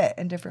challenged me a bit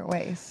in different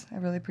ways. I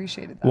really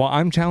appreciated that. Well,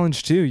 I'm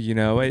challenged too.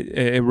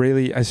 It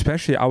really,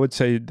 especially I would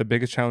say the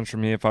biggest challenge for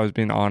me, if I was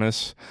being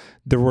honest,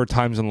 there were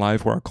times in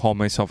life where I called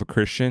myself a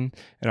Christian,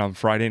 and on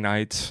Friday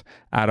nights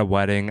at a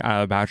wedding,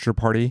 at a bachelor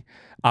party,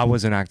 I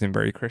wasn't acting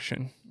very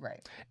Christian.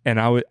 Right. And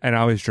I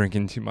was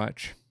drinking too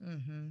much.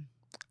 Mm-hmm.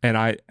 And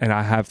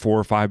I had 4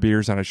 or 5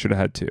 beers and I should have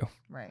had 2.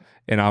 Right.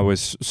 And I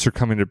was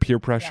succumbing to peer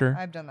pressure.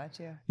 Yeah, I've done that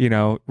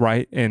too.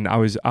 Right? And I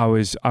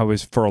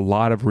was for a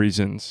lot of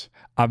reasons,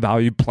 I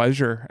valued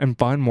pleasure and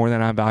fun more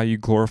than I valued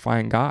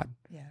glorifying God.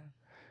 Yeah.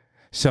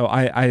 So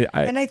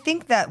and I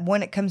think that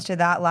when it comes to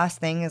that last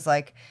thing is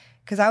like,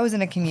 because I was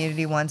in a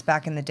community once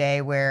back in the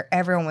day where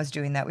everyone was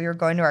doing that. We were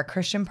going to our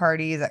Christian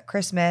parties at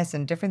Christmas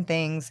and different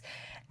things,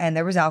 and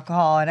there was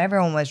alcohol and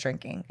everyone was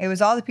drinking. It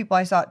was all the people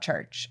I saw at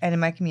church and in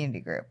my community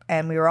group.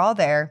 And we were all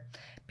there.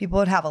 People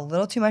would have a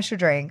little too much to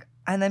drink,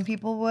 and then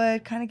people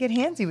would kind of get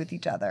handsy with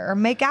each other or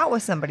make out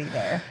with somebody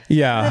there.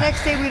 Yeah. And the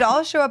next day we'd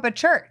all show up at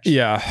church.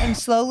 Yeah. And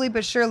slowly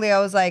but surely I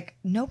was like,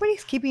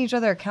 nobody's keeping each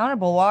other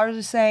accountable. While I was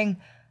just saying,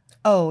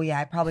 oh yeah,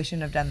 I probably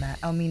shouldn't have done that.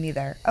 Oh, me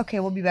neither. Okay,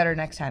 we'll be better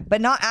next time.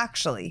 But not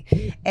actually.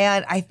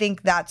 And I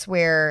think that's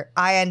where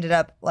I ended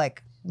up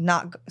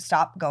not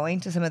stop going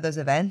to some of those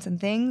events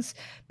and things,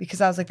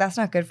 because I was like, that's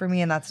not good for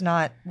me and that's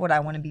not what I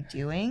want to be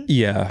doing.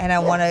 Yeah. And I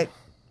want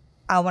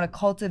to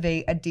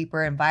cultivate a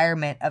deeper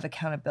environment of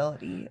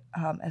accountability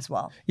as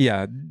well.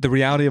 Yeah. The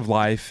reality of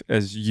life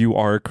as you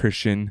are a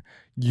Christian,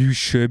 you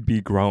should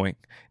be growing.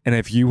 And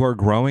if you are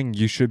growing,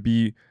 you should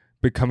be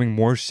becoming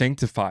more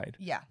sanctified.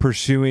 Yeah.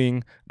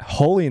 Pursuing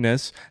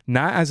holiness,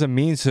 not as a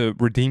means to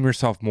redeem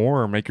yourself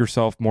more or make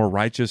yourself more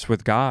righteous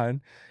with God.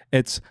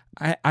 It's,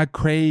 I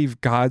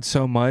crave God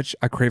so much.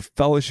 I crave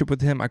fellowship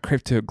with him. I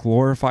crave to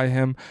glorify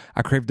him.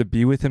 I crave to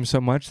be with him so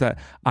much that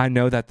I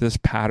know that this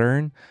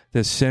pattern,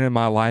 this sin in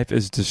my life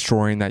is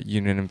destroying that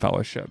union and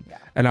fellowship. Yeah.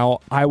 And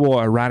I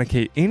will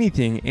eradicate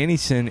anything, any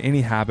sin,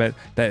 any habit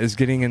that is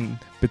getting in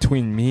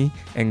between me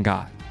and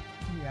God.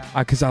 Yeah.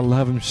 Because I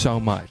love him so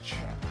much.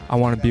 Yeah. I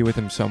want to be with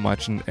him so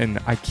much, and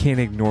I can't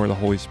ignore the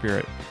Holy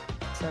Spirit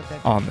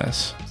on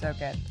this. So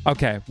good.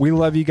 Okay, we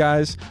love you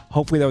guys.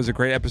 Hopefully that was a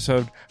great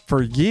episode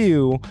for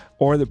you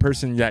or the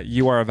person that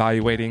you are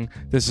evaluating.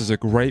 This is a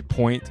great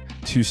point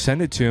to send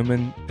it to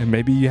him, and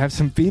maybe you have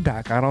some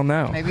feedback. I don't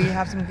know. Maybe you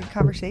have some good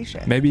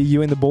conversation. Maybe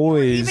you and the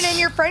boys. Even in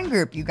your friend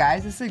group, you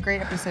guys. This is a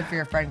great episode for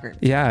your friend group.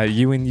 Yeah,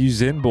 you and you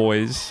Zen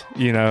boys,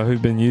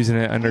 who've been using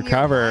it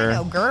undercover. I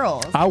know,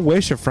 girls. I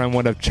wish a friend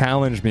would have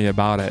challenged me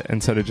about it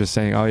instead of just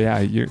saying, oh yeah,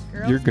 you're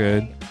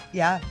good. Night.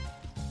 Yeah.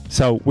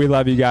 So we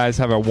love you guys.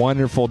 Have a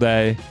wonderful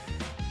day.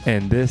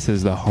 And this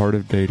is the Heart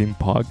of Dating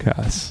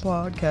podcast.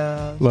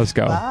 Podcast. Let's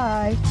go.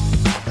 Bye.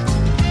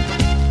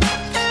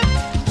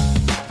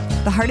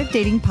 The Heart of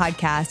Dating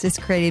podcast is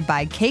created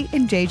by Kate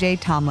and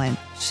JJ Tomlin.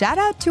 Shout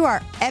out to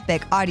our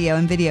epic audio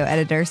and video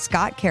editor,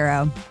 Scott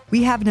Caro.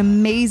 We have an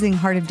amazing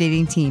Heart of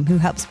Dating team who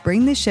helps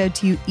bring this show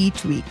to you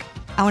each week.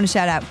 I want to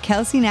shout out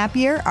Kelsey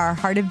Napier, our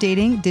Heart of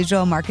Dating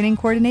digital marketing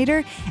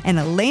coordinator, and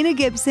Elena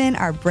Gibson,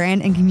 our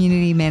brand and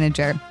community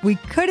manager. We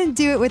couldn't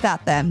do it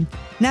without them.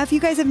 Now, if you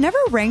guys have never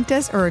ranked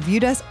us or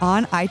reviewed us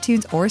on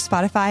iTunes or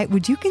Spotify,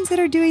 would you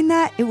consider doing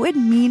that? It would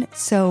mean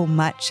so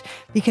much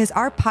because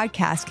our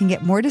podcast can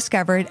get more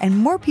discovered and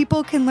more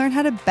people can learn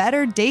how to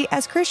better date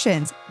as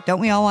Christians. Don't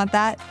we all want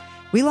that?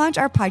 We launch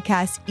our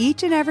podcast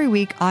each and every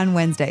week on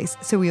Wednesdays,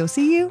 so we will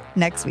see you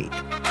next week.